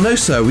go, oh, no,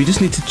 sir, we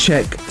just need to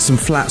check some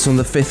flats on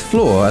the 5th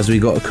floor as we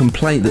got a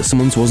complaint that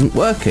someone's wasn't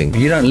working.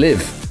 You don't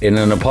live in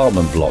an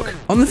apartment block.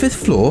 On the 5th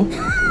floor?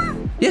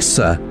 Yes,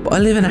 sir, but I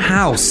live in a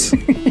house.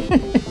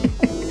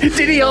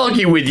 Did he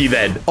argue with you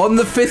then? On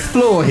the 5th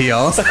floor, he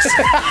asks.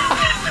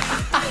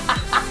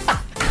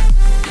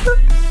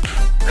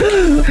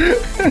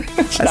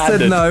 I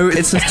said no,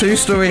 it's a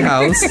 2-storey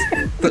house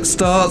that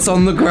starts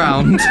on the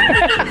ground.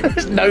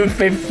 There's no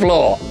 5th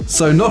floor.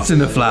 So not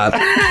in a flat.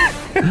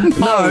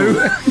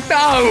 No.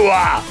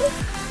 No!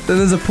 Then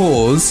there's a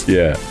pause.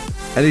 Yeah.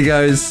 And he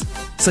goes,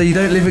 so you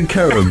don't live in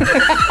Curram?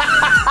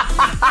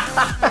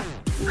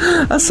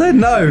 I said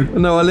no,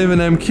 I live in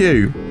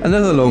MQ.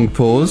 Another long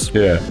pause.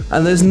 Yeah.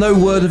 And there's no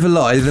word of a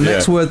lie. The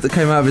next word that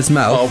came out of his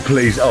mouth. Oh,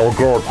 please. Oh,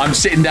 God. I'm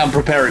sitting down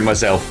preparing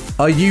myself.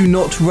 Are you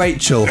not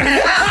Rachel?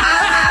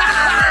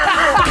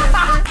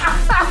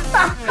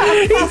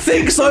 He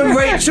thinks I'm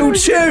Rachel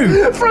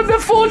Chew. From the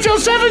 4 till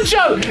 7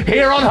 show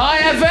here on High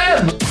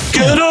FM.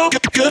 Get up,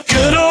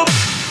 get up.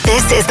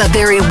 This is the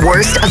very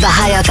worst of the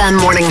High FM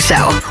morning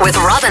show with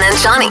Robin and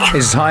Johnny.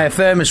 This is High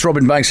FM. It's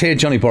Robin Banks here.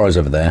 Johnny Borrows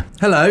over there.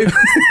 Hello.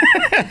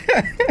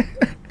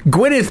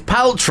 Gwyneth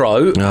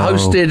Paltrow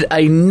hosted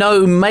a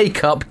no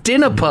makeup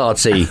dinner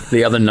party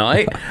the other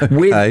night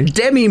with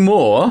Demi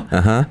Moore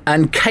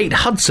and Kate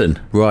Hudson.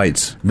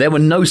 Right. There were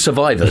no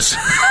survivors.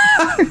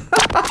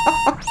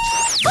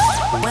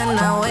 When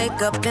I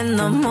wake up in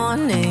the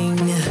morning.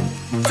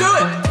 Do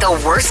it! The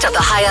worst of the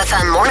High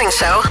FM morning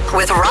show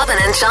with Robin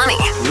and Johnny.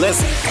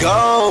 Let's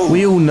go.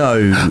 We all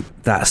know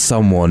that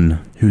someone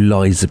who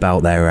lies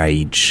about their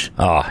age.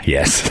 Ah,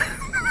 yes.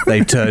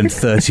 They've turned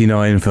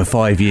 39 for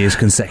 5 years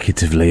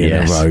consecutively in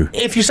a row.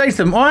 If you say to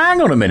them, oh,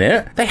 hang on a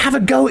minute, they have a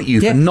go at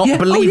you for not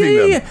believing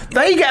them. Yeah.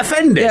 They get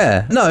offended.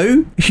 Yeah.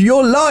 No,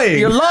 you're lying.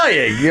 You're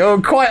lying.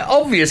 You're quite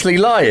obviously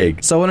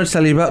lying. So I want to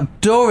tell you about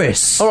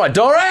Doris. All right,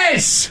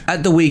 Doris!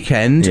 At the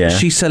weekend,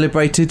 she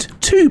celebrated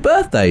 2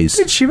 birthdays.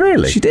 Did she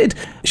really? She did.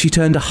 She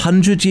turned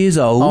 100 years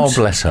old. Oh,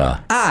 bless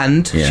her.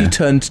 And she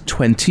turned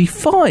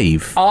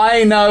 25.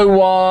 I know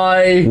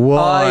why.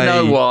 Why? I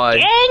know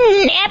why.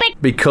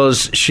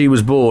 Because she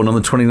was born on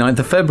the 29th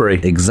of February.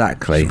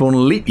 Exactly. She was born a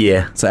leap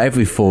year. So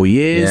every 4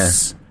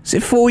 years. Yeah. Is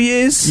it 4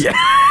 years? Yeah.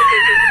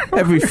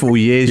 Every 4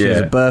 years she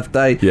has a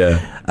birthday. Yeah.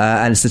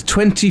 And it's the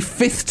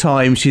 25th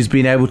time she's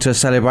been able to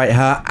celebrate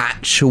her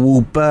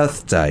actual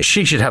birthday.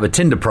 She should have a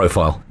Tinder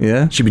profile.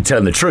 Yeah. She'd be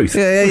telling the truth.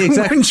 Yeah,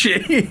 exactly. Wouldn't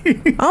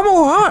she? I'm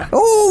all right.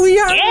 Oh,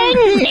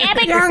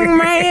 young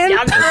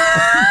man.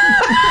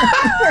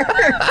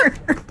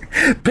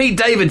 Pete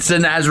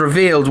Davidson has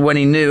revealed when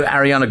he knew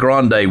Ariana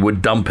Grande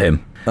would dump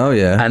him. Oh,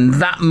 yeah. And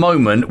that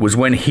moment was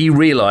when he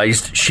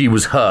realised she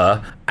was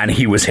her and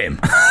he was him.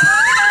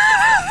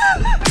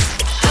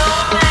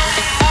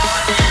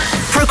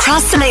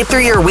 Procrastinate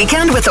through your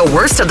weekend with the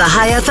worst of the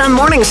High FM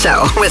morning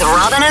show with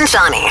Robin and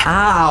Johnny.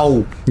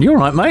 Ow. You all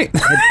right, mate?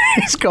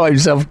 He's got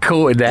himself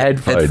caught in the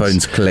headphones.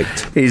 Headphones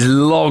clicked. His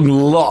long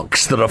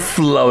locks that are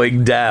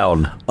flowing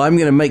down. I'm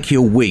going to make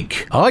you a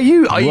week. Are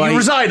you? Are you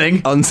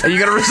resigning? Are you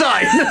going to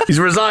resign? He's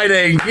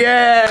resigning.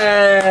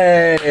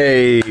 Yay!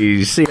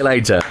 See you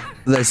later.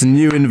 There's a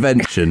new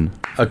invention.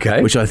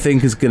 Okay. Which I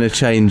think is going to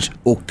change,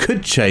 or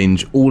could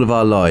change, all of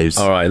our lives.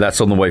 All right,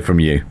 that's on the way from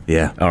you.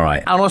 Yeah. All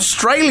right. An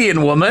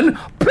Australian woman,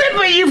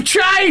 Pippa, you've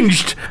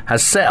changed,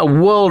 has set a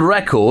world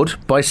record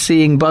by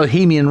seeing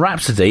Bohemian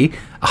Rhapsody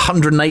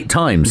 108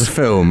 times. The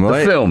film, right?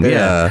 The film,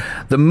 yeah.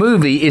 The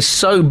movie is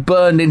so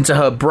burned into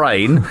her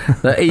brain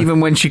that even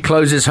when she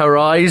closes her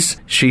eyes,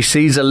 she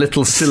sees a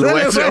little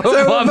silhouette of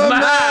a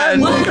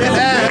man.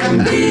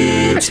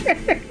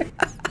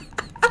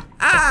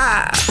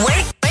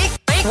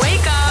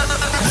 Wake up.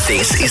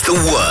 This is the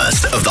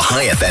worst of the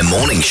High FM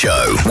morning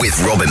show with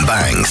Robin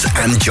Banks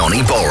and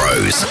Johnny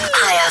Borrows.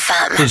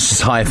 High FM. This is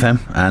High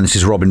FM, and this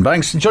is Robin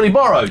Banks and Johnny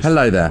Borrows.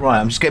 Hello there. Right,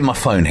 I'm just getting my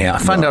phone here. I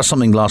found out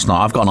something last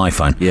night. I've got an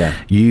iPhone. Yeah.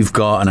 You've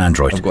got an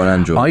Android. I've got an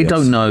Android, I yes.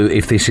 don't know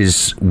if this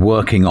is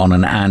working on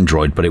an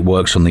Android, but it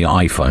works on the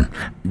iPhone.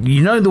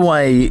 You know the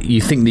way you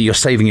think that you're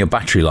saving your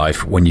battery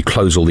life when you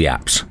close all the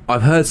apps?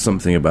 I've heard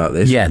something about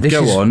this. Yeah, this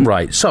Go is on.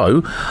 right.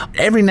 So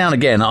every now and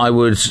again, I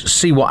would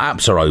see what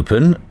apps are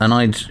open, and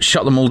I'd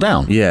shut them all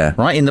down. Yeah.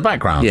 Right in the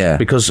background. Yeah.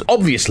 Because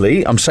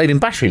obviously, I'm saving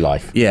battery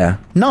life. Yeah.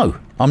 No,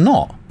 I'm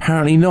not.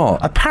 Apparently not.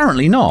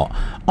 Apparently not.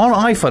 On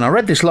iPhone, I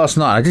read this last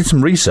night. I did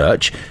some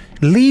research.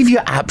 Leave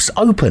your apps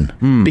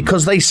open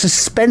because they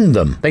suspend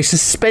them. They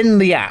suspend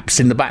the apps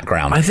in the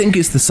background. I think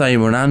it's the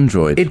same on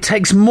Android. It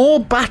takes more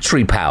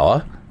battery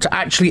power to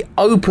actually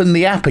open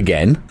the app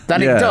again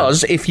than it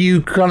does if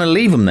you kind of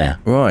leave them there.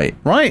 Right.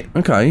 Right?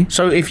 Okay.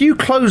 So if you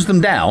close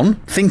them down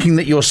thinking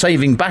that you're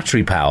saving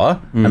battery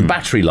power and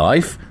battery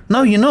life,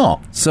 no, you're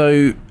not.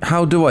 So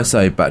how do I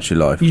save battery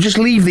life? You just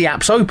leave the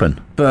apps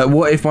open. But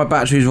what if my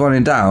battery's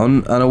running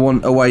down and I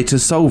want a way to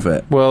solve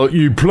it? Well,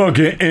 you plug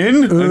it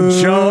in and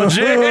charge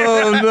it.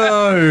 Oh,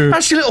 no.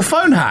 That's your little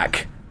phone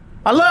hack.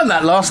 I learned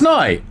that last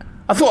night.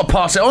 I thought I'd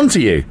pass it on to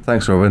you.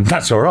 Thanks, Robin.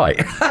 That's all right.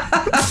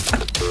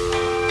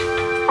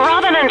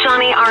 Robin and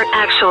Johnny aren't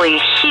actually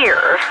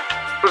here,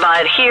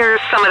 but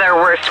here's some of their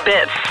worst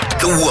bits.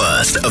 The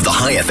worst of the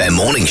High FM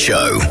morning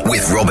show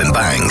with Robin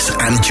Banks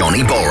and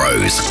Johnny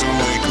Borrows.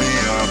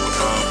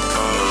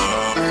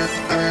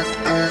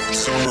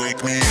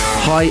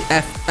 Hi,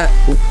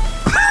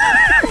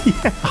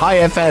 Hi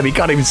FM. He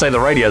can't even say the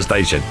radio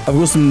station. I've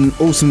got some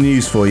awesome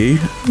news for you.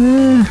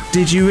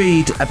 Did you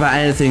read about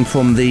anything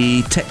from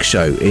the tech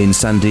show in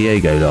San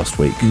Diego last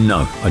week?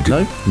 No, I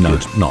didn't. No,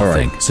 Good. not All a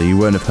right, thing. so you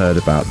won't have heard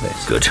about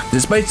this. Good.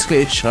 It's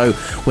basically a show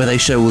where they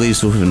show all these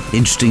sort of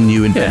interesting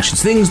new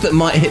inventions, things that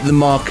might hit the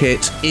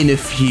market in a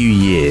few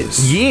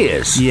years.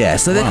 Years? Yeah,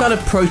 so they're kind of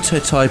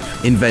prototype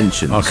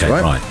inventions. Okay,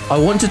 right. I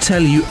want to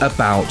tell you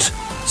about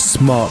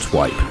Smart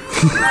Wipe.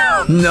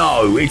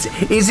 No,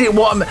 is it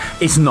what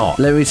it's not.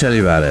 Let me tell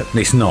you about it.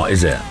 It's not,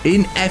 is it?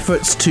 In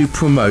efforts to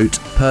promote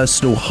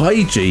personal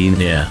hygiene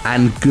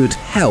and good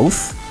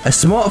health, a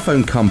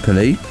smartphone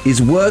company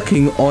is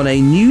working on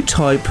a new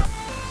type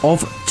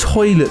of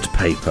toilet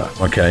paper.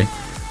 Okay.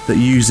 That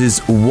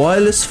uses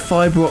wireless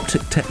fibre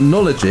optic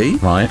technology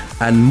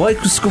and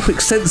microscopic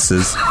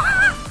sensors.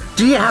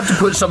 Do you have to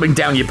put something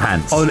down your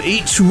pants? On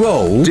each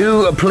roll.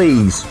 Do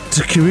please.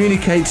 To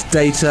communicate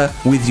data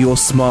with your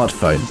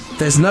smartphone.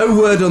 There's no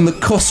word on the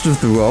cost of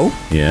the roll.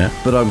 Yeah.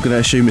 But I'm going to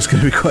assume it's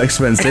going to be quite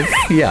expensive.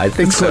 Yeah, I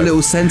think it's got little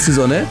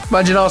sensors on it.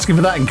 Imagine asking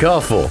for that in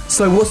Carrefour.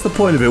 So what's the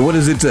point of it? What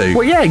does it do?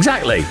 Well, yeah,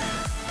 exactly.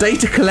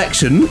 Data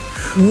collection.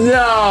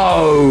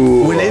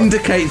 No. Will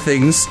indicate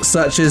things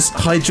such as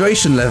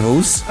hydration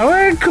levels. Oh,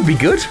 it could be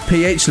good.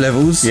 pH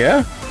levels.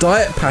 Yeah.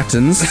 Diet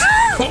patterns.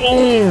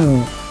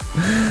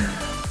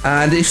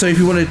 And if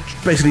you want to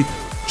basically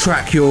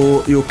track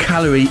your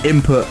calorie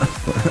input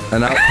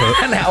and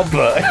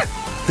output.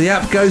 The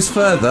app goes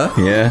further.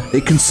 Yeah.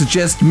 It can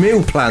suggest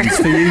meal plans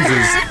for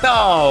users.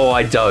 No,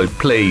 I don't.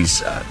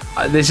 Please.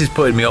 This is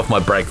putting me off my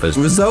breakfast.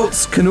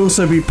 Results can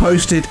also be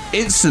posted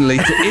instantly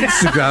to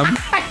Instagram.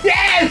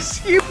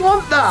 Yes! You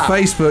want that!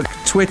 Facebook,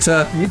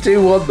 Twitter. You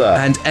do want that.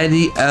 And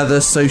any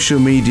other social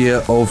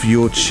media of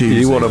your choosing.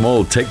 You want them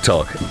all.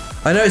 TikTok.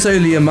 I know it's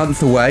only a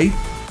month away,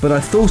 but I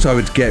thought I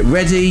would get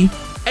ready.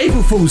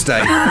 April Fool's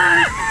Day.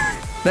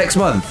 Next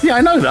month. Yeah,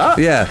 I know that.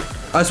 Yeah.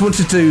 I just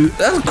wanted to...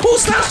 Of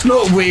course that's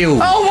not real.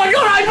 Oh my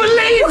God, I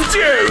believed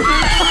you!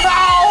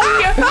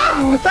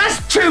 Oh,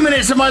 that's 2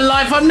 minutes of my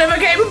life I'm never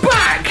getting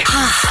back!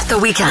 The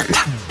weekend.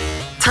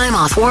 Time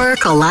off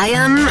work, a lie-in,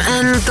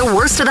 and the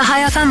worst of the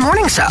High FM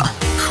morning show.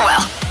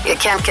 Well, you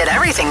can't get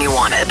everything you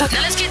wanted.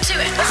 Now let's get to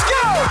it. Let's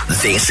go!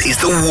 This is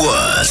the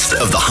worst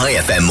of the High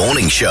FM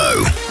morning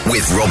show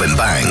with Robin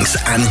Banks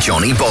and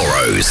Johnny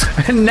Borrows.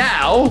 And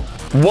now,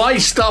 why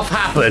stuff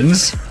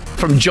happens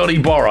from Johnny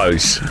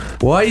Borrows.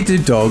 Why do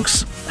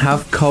dogs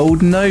have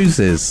cold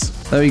noses?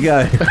 There we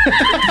go.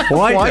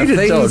 Why do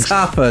things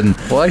happen?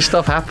 Why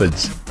stuff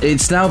happens?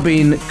 It's now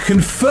been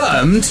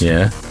confirmed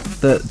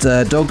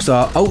that dogs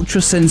are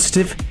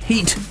ultra-sensitive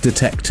heat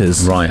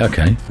detectors. Right,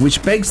 okay.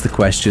 Which begs the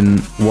question,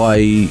 why...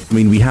 I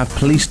mean, we have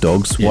police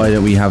dogs. Why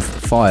don't we have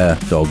fire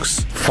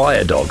dogs?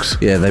 Fire dogs?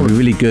 Yeah, they'd be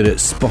really good at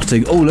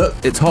spotting... Oh, look,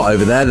 it's hot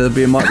over there.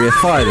 Might be a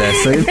fire there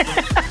soon.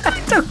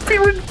 Don't be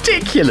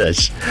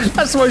ridiculous.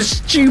 That's the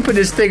most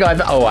stupidest thing I've...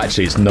 Oh,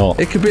 actually, it's not.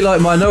 It could be like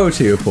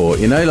Minority Report,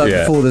 you know?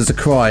 Before there's a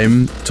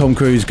crime, Tom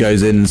Cruise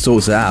goes in and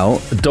sorts it out.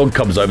 The dog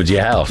comes over to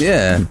your house.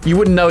 Yeah. You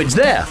wouldn't know it's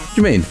there. What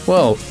do you mean?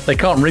 Well, they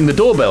can't ring the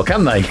doorbell,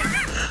 can they?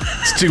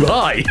 It's too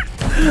high.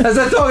 There's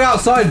a dog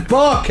outside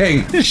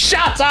barking.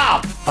 Shut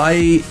up!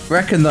 I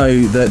reckon, though,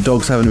 that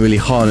dogs haven't really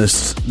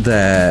harnessed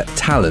their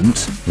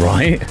talent.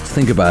 Right.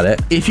 Think about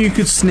it. If you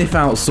could sniff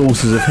out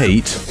sources of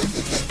heat...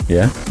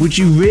 Yeah. Would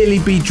you really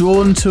be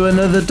drawn to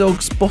another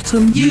dog's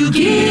bottom? You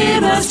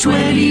give us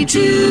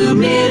 22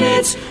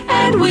 minutes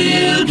and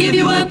we'll give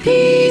you a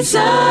piece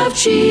of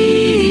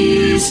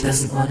cheese.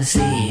 Doesn't want to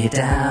see you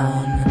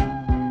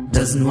down.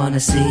 Doesn't want to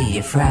see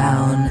you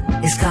frown.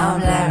 It's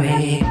Calm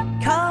Larry.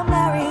 Calm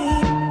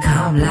Larry.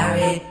 Calm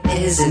Larry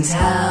is in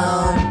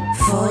town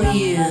for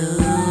you.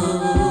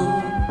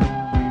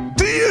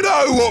 Do you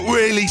know what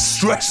really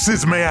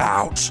stresses me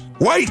out?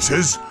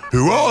 Waiters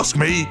who ask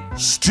me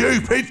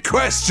stupid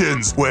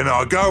questions when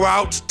I go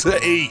out to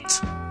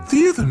eat.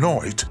 The other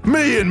night,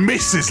 me and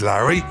Mrs.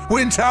 Larry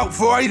went out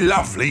for a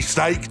lovely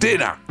steak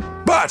dinner.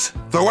 But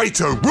the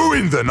waiter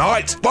ruined the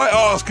night by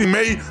asking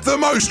me the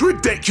most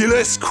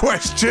ridiculous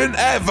question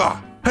ever.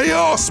 He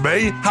asked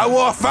me how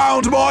I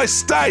found my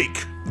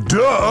steak.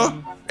 Duh!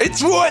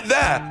 It's right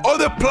there on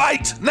the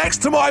plate next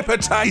to my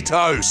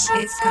potatoes.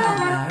 It's Calm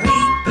Larry.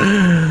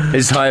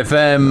 It's High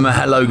FM.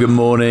 Hello, good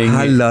morning.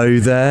 Hello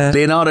there.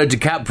 Leonardo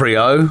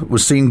DiCaprio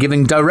was seen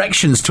giving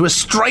directions to a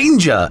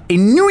stranger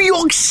in New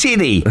York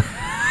City.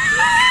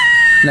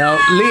 Now,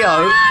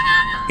 Leo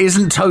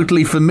isn't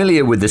totally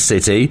familiar with the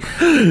city,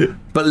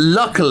 but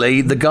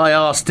luckily the guy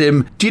asked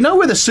him, do you know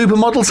where the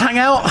supermodels hang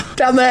out?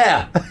 Down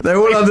there. They're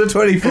all under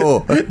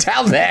 24.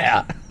 Down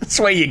there. That's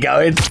where you're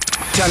going.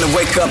 Time to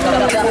wake up.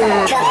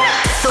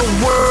 The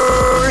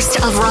worst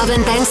of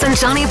Robin Banks and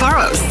Johnny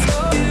Borrows.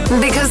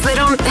 Because they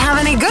don't have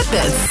any good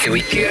bits. Here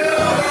we go.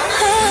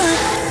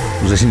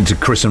 I was listening to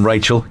Chris and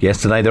Rachel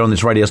yesterday. They're on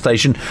this radio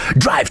station.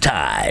 Drive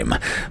Time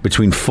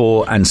between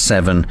 4 and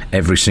 7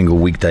 every single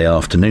weekday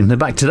afternoon. They're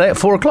back today at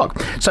 4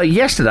 o'clock. So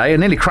yesterday, I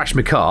nearly crashed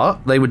my car.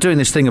 They were doing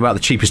this thing about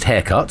the cheapest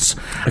haircuts.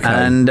 Okay.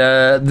 And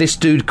this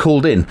dude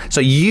called in.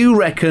 So you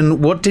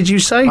reckon, what did you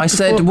say? I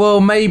said,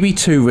 well, maybe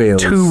 2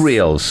 reels. 2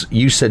 reels.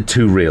 You said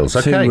 2 reels.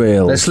 Okay. 2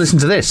 reels. Let's listen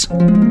to this.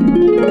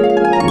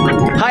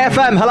 Hi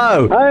FM,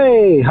 hello.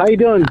 Hey, how you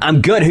doing?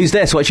 I'm good. Who's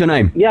this? What's your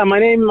name? Yeah, my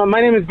name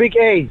is Big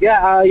A.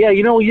 Yeah.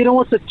 You know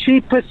what's the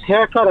cheapest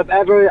haircut I've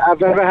ever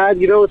had?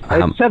 You know, it's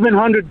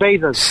 700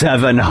 bezos.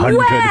 700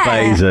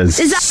 bezos.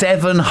 Is that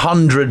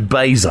 700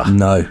 bezos?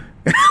 No.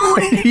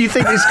 You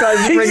think this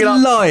guy's ringing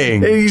up?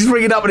 Lying. He's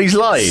ringing up and he's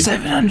lying.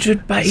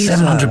 700 bezos.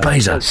 700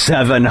 bezos.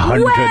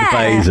 700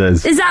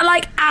 bezos. Is that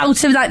like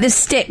out of like the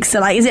sticks?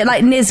 Or like, is it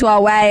like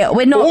Nizwa way?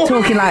 We're not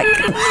talking like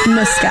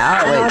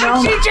Muscat,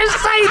 are we? Did you just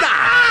say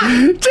that?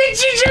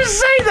 Did you just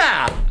say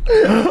that?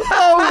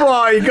 Oh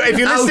my God! If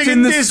you're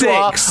listening in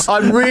Nizwa,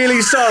 I'm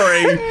really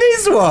sorry.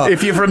 Nizwa.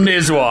 If you're from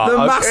Nizwa, the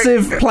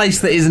massive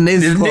place that is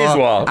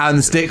Nizwa and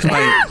the sticks,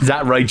 mate.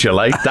 That Rachel,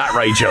 eh? That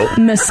Rachel.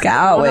 Muscat,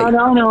 are we?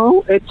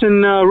 No. It's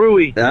in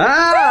Rui.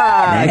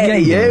 I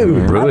get you.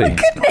 Rui. Oh my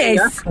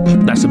goodness.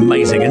 That's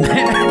amazing, isn't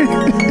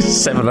it?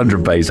 700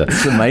 bezos.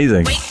 It's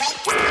amazing.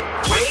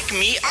 Wake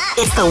me up.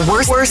 It's the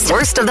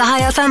worst of the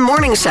High FM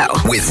morning show.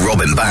 With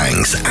Robin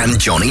Banks and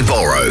Johnny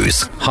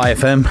Borrows. Hi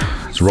FM,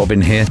 it's Robin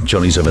here,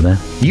 Johnny's over there.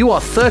 You are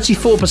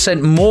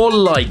 34% more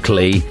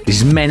likely,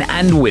 this is men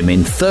and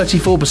women,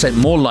 34%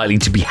 more likely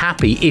to be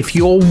happy if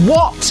your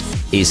what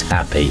is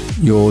happy?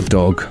 Your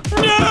dog.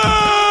 No!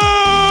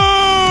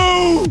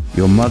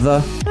 Your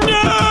mother.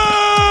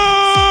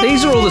 No!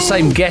 These are all the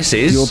same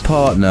guesses. Your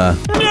partner.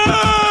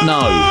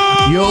 No.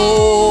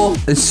 Your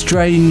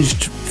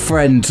estranged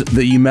friend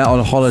that you met on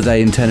a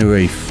holiday in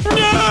Tenerife.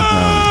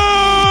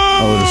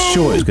 I was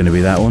sure it was going to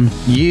be that one.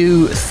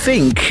 You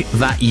think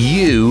that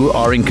you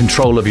are in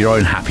control of your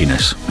own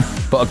happiness.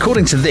 But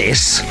according to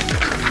this...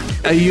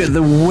 Are you at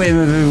the whim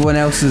of everyone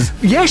else's?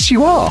 Yes,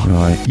 you are.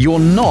 Right. You're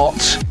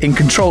not in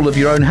control of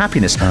your own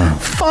happiness.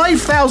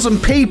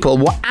 5,000 people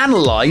were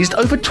analysed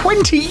over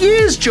 20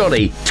 years,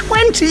 Johnny.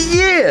 20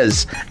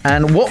 years!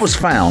 And what was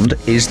found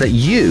is that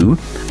you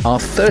are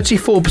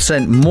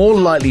 34% more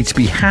likely to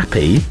be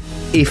happy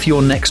if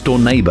your next door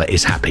neighbour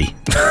is happy.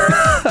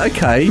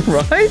 Okay.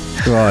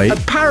 Right?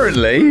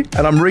 Apparently,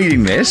 and I'm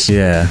reading this,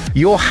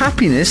 your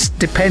happiness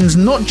depends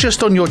not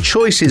just on your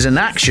choices and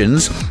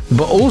actions,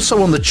 but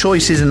also on the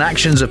choices and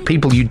actions of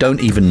people you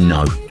don't even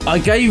know. I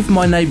gave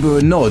my neighbour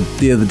a nod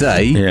the other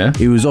day. Yeah.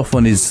 He was off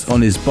on his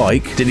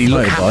bike. Did he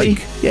look happy?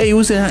 Yeah, he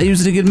was in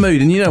a good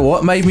mood, and you know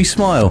what? Made me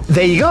smile.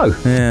 There you go.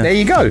 Yeah. There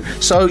you go.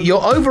 So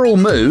your overall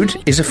mood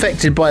is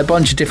affected by a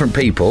bunch of different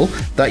people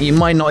that you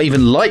might not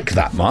even like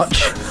that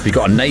much. If you've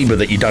got a neighbour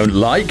that you don't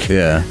like.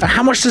 Yeah.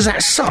 How much does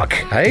that suck,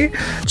 eh?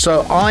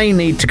 So I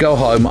need to go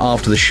home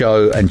after the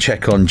show and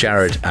check on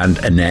Jared and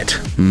Annette.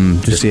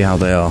 To see how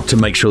they are. To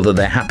make sure that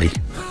they're happy.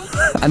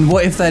 And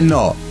what if they're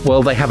not?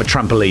 Well, they have a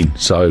trampoline,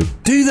 so...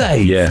 Do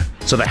they? Yeah.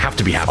 So they have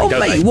to be happy,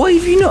 don't mate, they? Why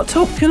have you not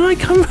told... Can I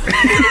come...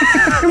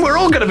 We're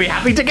all going to be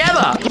happy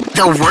together.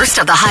 The worst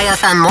of the High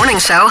FM morning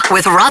show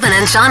with Robin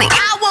and Johnny.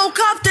 I woke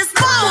up this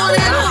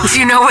morning. Do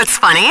you know what's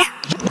funny?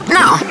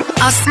 No,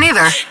 us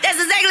neither.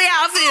 That's exactly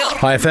how I feel.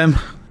 Hi FM.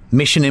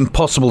 Mission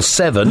Impossible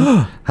 7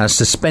 has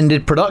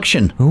suspended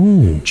production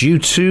due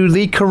to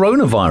the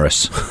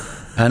coronavirus.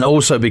 And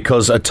also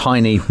because a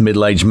tiny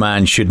middle-aged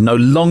man should no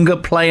longer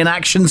play an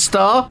action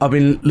star. I've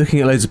been looking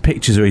at loads of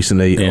pictures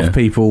recently of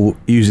people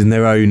using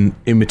their own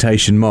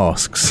imitation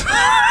masks.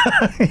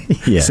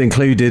 It's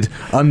included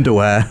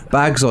underwear,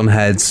 bags on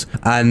heads,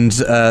 and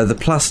the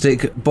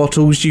plastic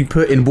bottles you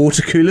put in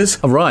water coolers.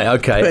 Oh, right,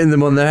 okay. Putting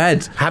them on their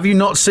head. Have you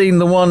not seen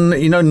the one,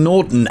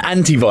 Norton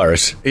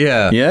Antivirus?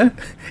 Yeah. Yeah?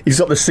 He's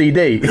got the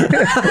CD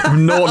of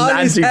Norton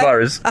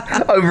Antivirus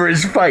over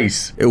his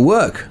face. It'll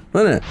work,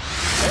 won't it?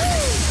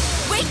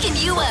 Waking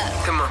you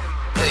up. Come on.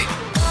 Hey.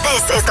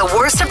 This is the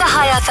worst of the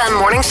High FM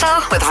morning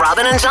show with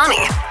Robin and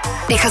Johnny.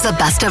 Because a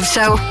best of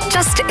show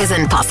just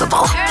isn't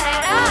possible.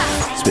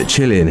 It's a bit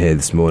chilly in here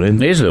this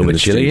morning. It is a little bit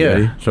chilly,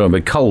 yeah. It's a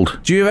bit cold.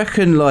 Do you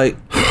reckon,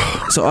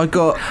 so I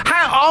got...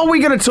 How are we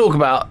going to talk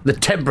about the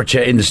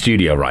temperature in the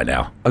studio right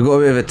now? I got a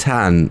bit of a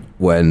tan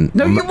when...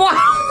 No,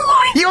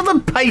 you're the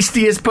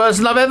pastiest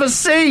person I've ever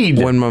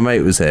seen. When my mate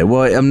was here.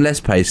 Well, I'm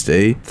less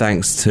pasty,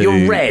 thanks to...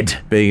 You're red.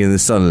 Being in the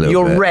sun a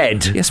little bit. You're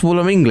red. Yes, well,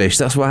 I'm English.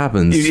 That's what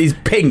happens. It's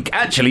pink.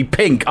 Actually,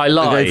 pink. I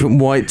lie. I go from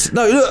white...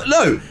 No, look,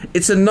 no.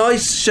 It's a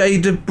nice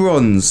shade of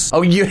bronze.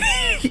 Oh, you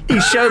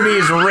showed me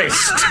his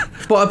wrist.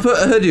 But I put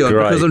a hoodie on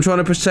because I'm trying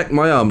to protect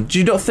my arm. Do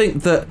you not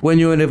think that when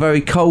you're in a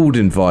very cold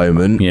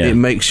environment, it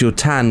makes your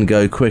tan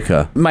go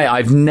quicker? Mate,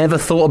 I've never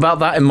thought about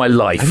that in my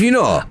life. Have you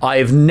not? I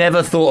have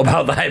never thought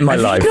about that in my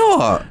life. Have you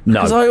not?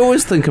 No. Because I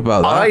always think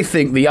about that. I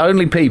think the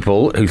only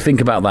people who think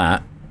about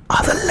that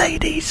are the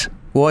ladies.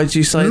 Why did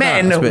you say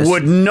Men that?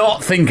 would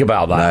not think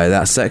about that. No,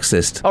 that's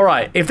sexist. All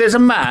right, if there's a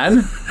man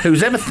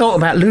who's ever thought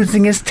about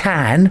losing his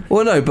tan,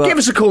 well, no, but give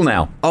us a call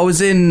now. I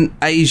was in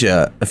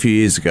Asia a few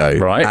years ago,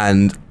 right,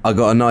 and I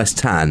got a nice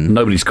tan.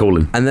 Nobody's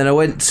calling. And then I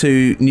went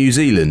to New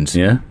Zealand,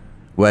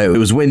 where it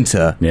was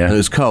winter, and it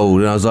was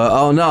cold, and I was like,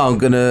 oh no, I'm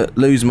going to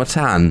lose my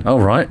tan. Oh,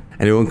 right.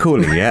 Anyone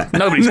calling yet?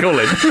 Nobody's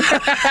calling.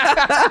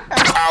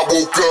 I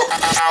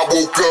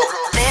woke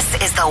up.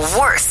 This is the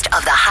worst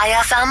of the High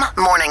FM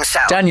morning show.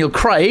 Daniel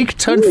Craig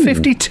turned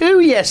 52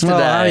 yesterday. Oh,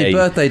 happy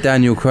birthday,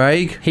 Daniel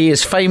Craig. He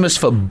is famous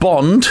for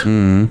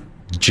Bond,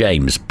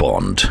 James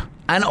Bond,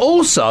 and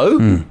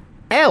also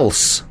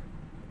Else.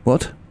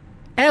 What?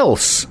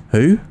 Else.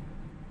 Who?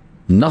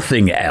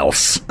 Nothing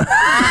else. 1 2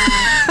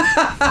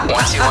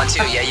 1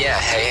 2, yeah,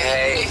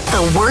 hey.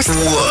 The worst of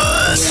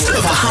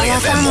the High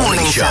FM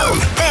morning show.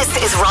 This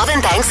is Robin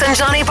Banks and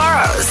Johnny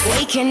Burrows.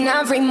 Waking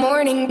every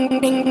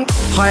morning.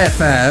 Hi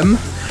FM.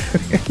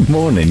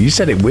 Morning. You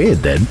said it weird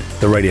then.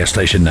 The radio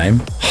station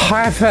name.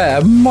 Hi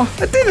FM.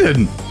 I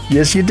didn't.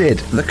 Yes, you did.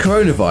 The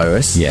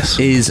coronavirus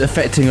is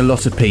affecting a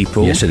lot of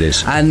people. Yes, it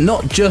is. And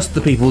not just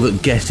the people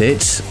that get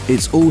it.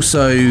 It's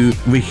also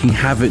wreaking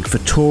havoc for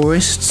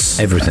tourists.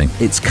 Everything.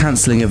 It's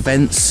cancelling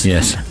events.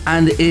 Yes.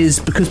 And it is,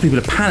 because people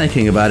are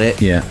panicking about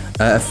it,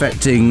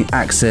 affecting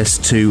access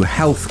to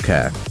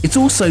healthcare. It's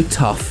also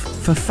tough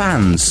for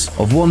fans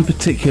of one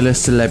particular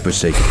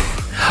celebrity.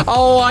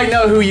 Oh, I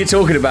know who you're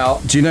talking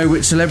about. Do you know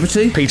which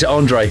celebrity? Peter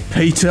Andre.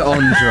 Peter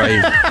Andre.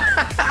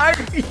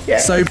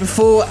 So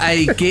before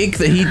a gig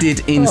that he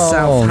did in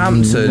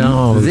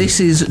Southampton, this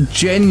is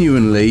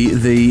genuinely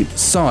the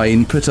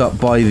sign put up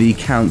by the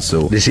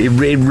council. It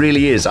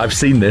really is. I've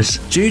seen this.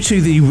 Due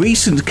to the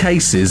recent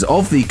cases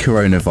of the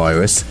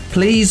coronavirus,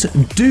 please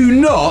do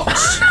not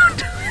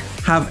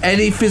have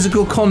any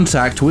physical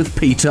contact with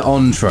Peter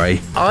Andre.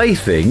 I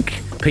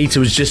think Peter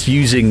was just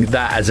using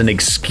that as an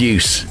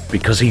excuse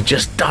because he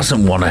just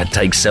doesn't want to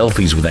take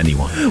selfies with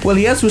anyone. Well,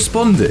 he has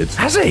responded.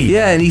 Has he?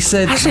 Yeah, and he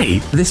said,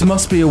 this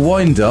must be a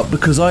wind-up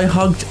because I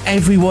hugged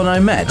everyone I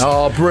met.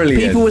 Oh,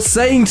 brilliant. People were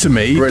saying to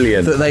me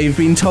that they've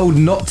been told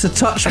not to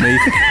touch me,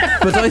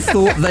 but I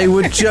thought they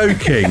were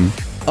joking.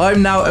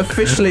 I'm now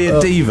officially a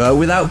diva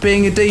without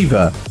being a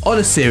diva. On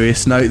a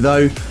serious note,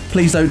 though,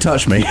 please don't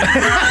touch me.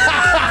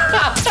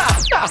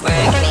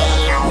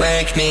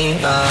 Wake me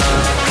up.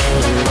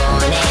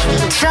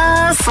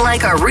 Just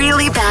like a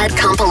really bad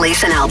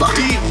compilation album.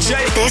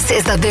 This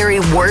is the very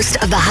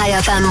worst of the High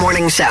FM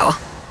morning show.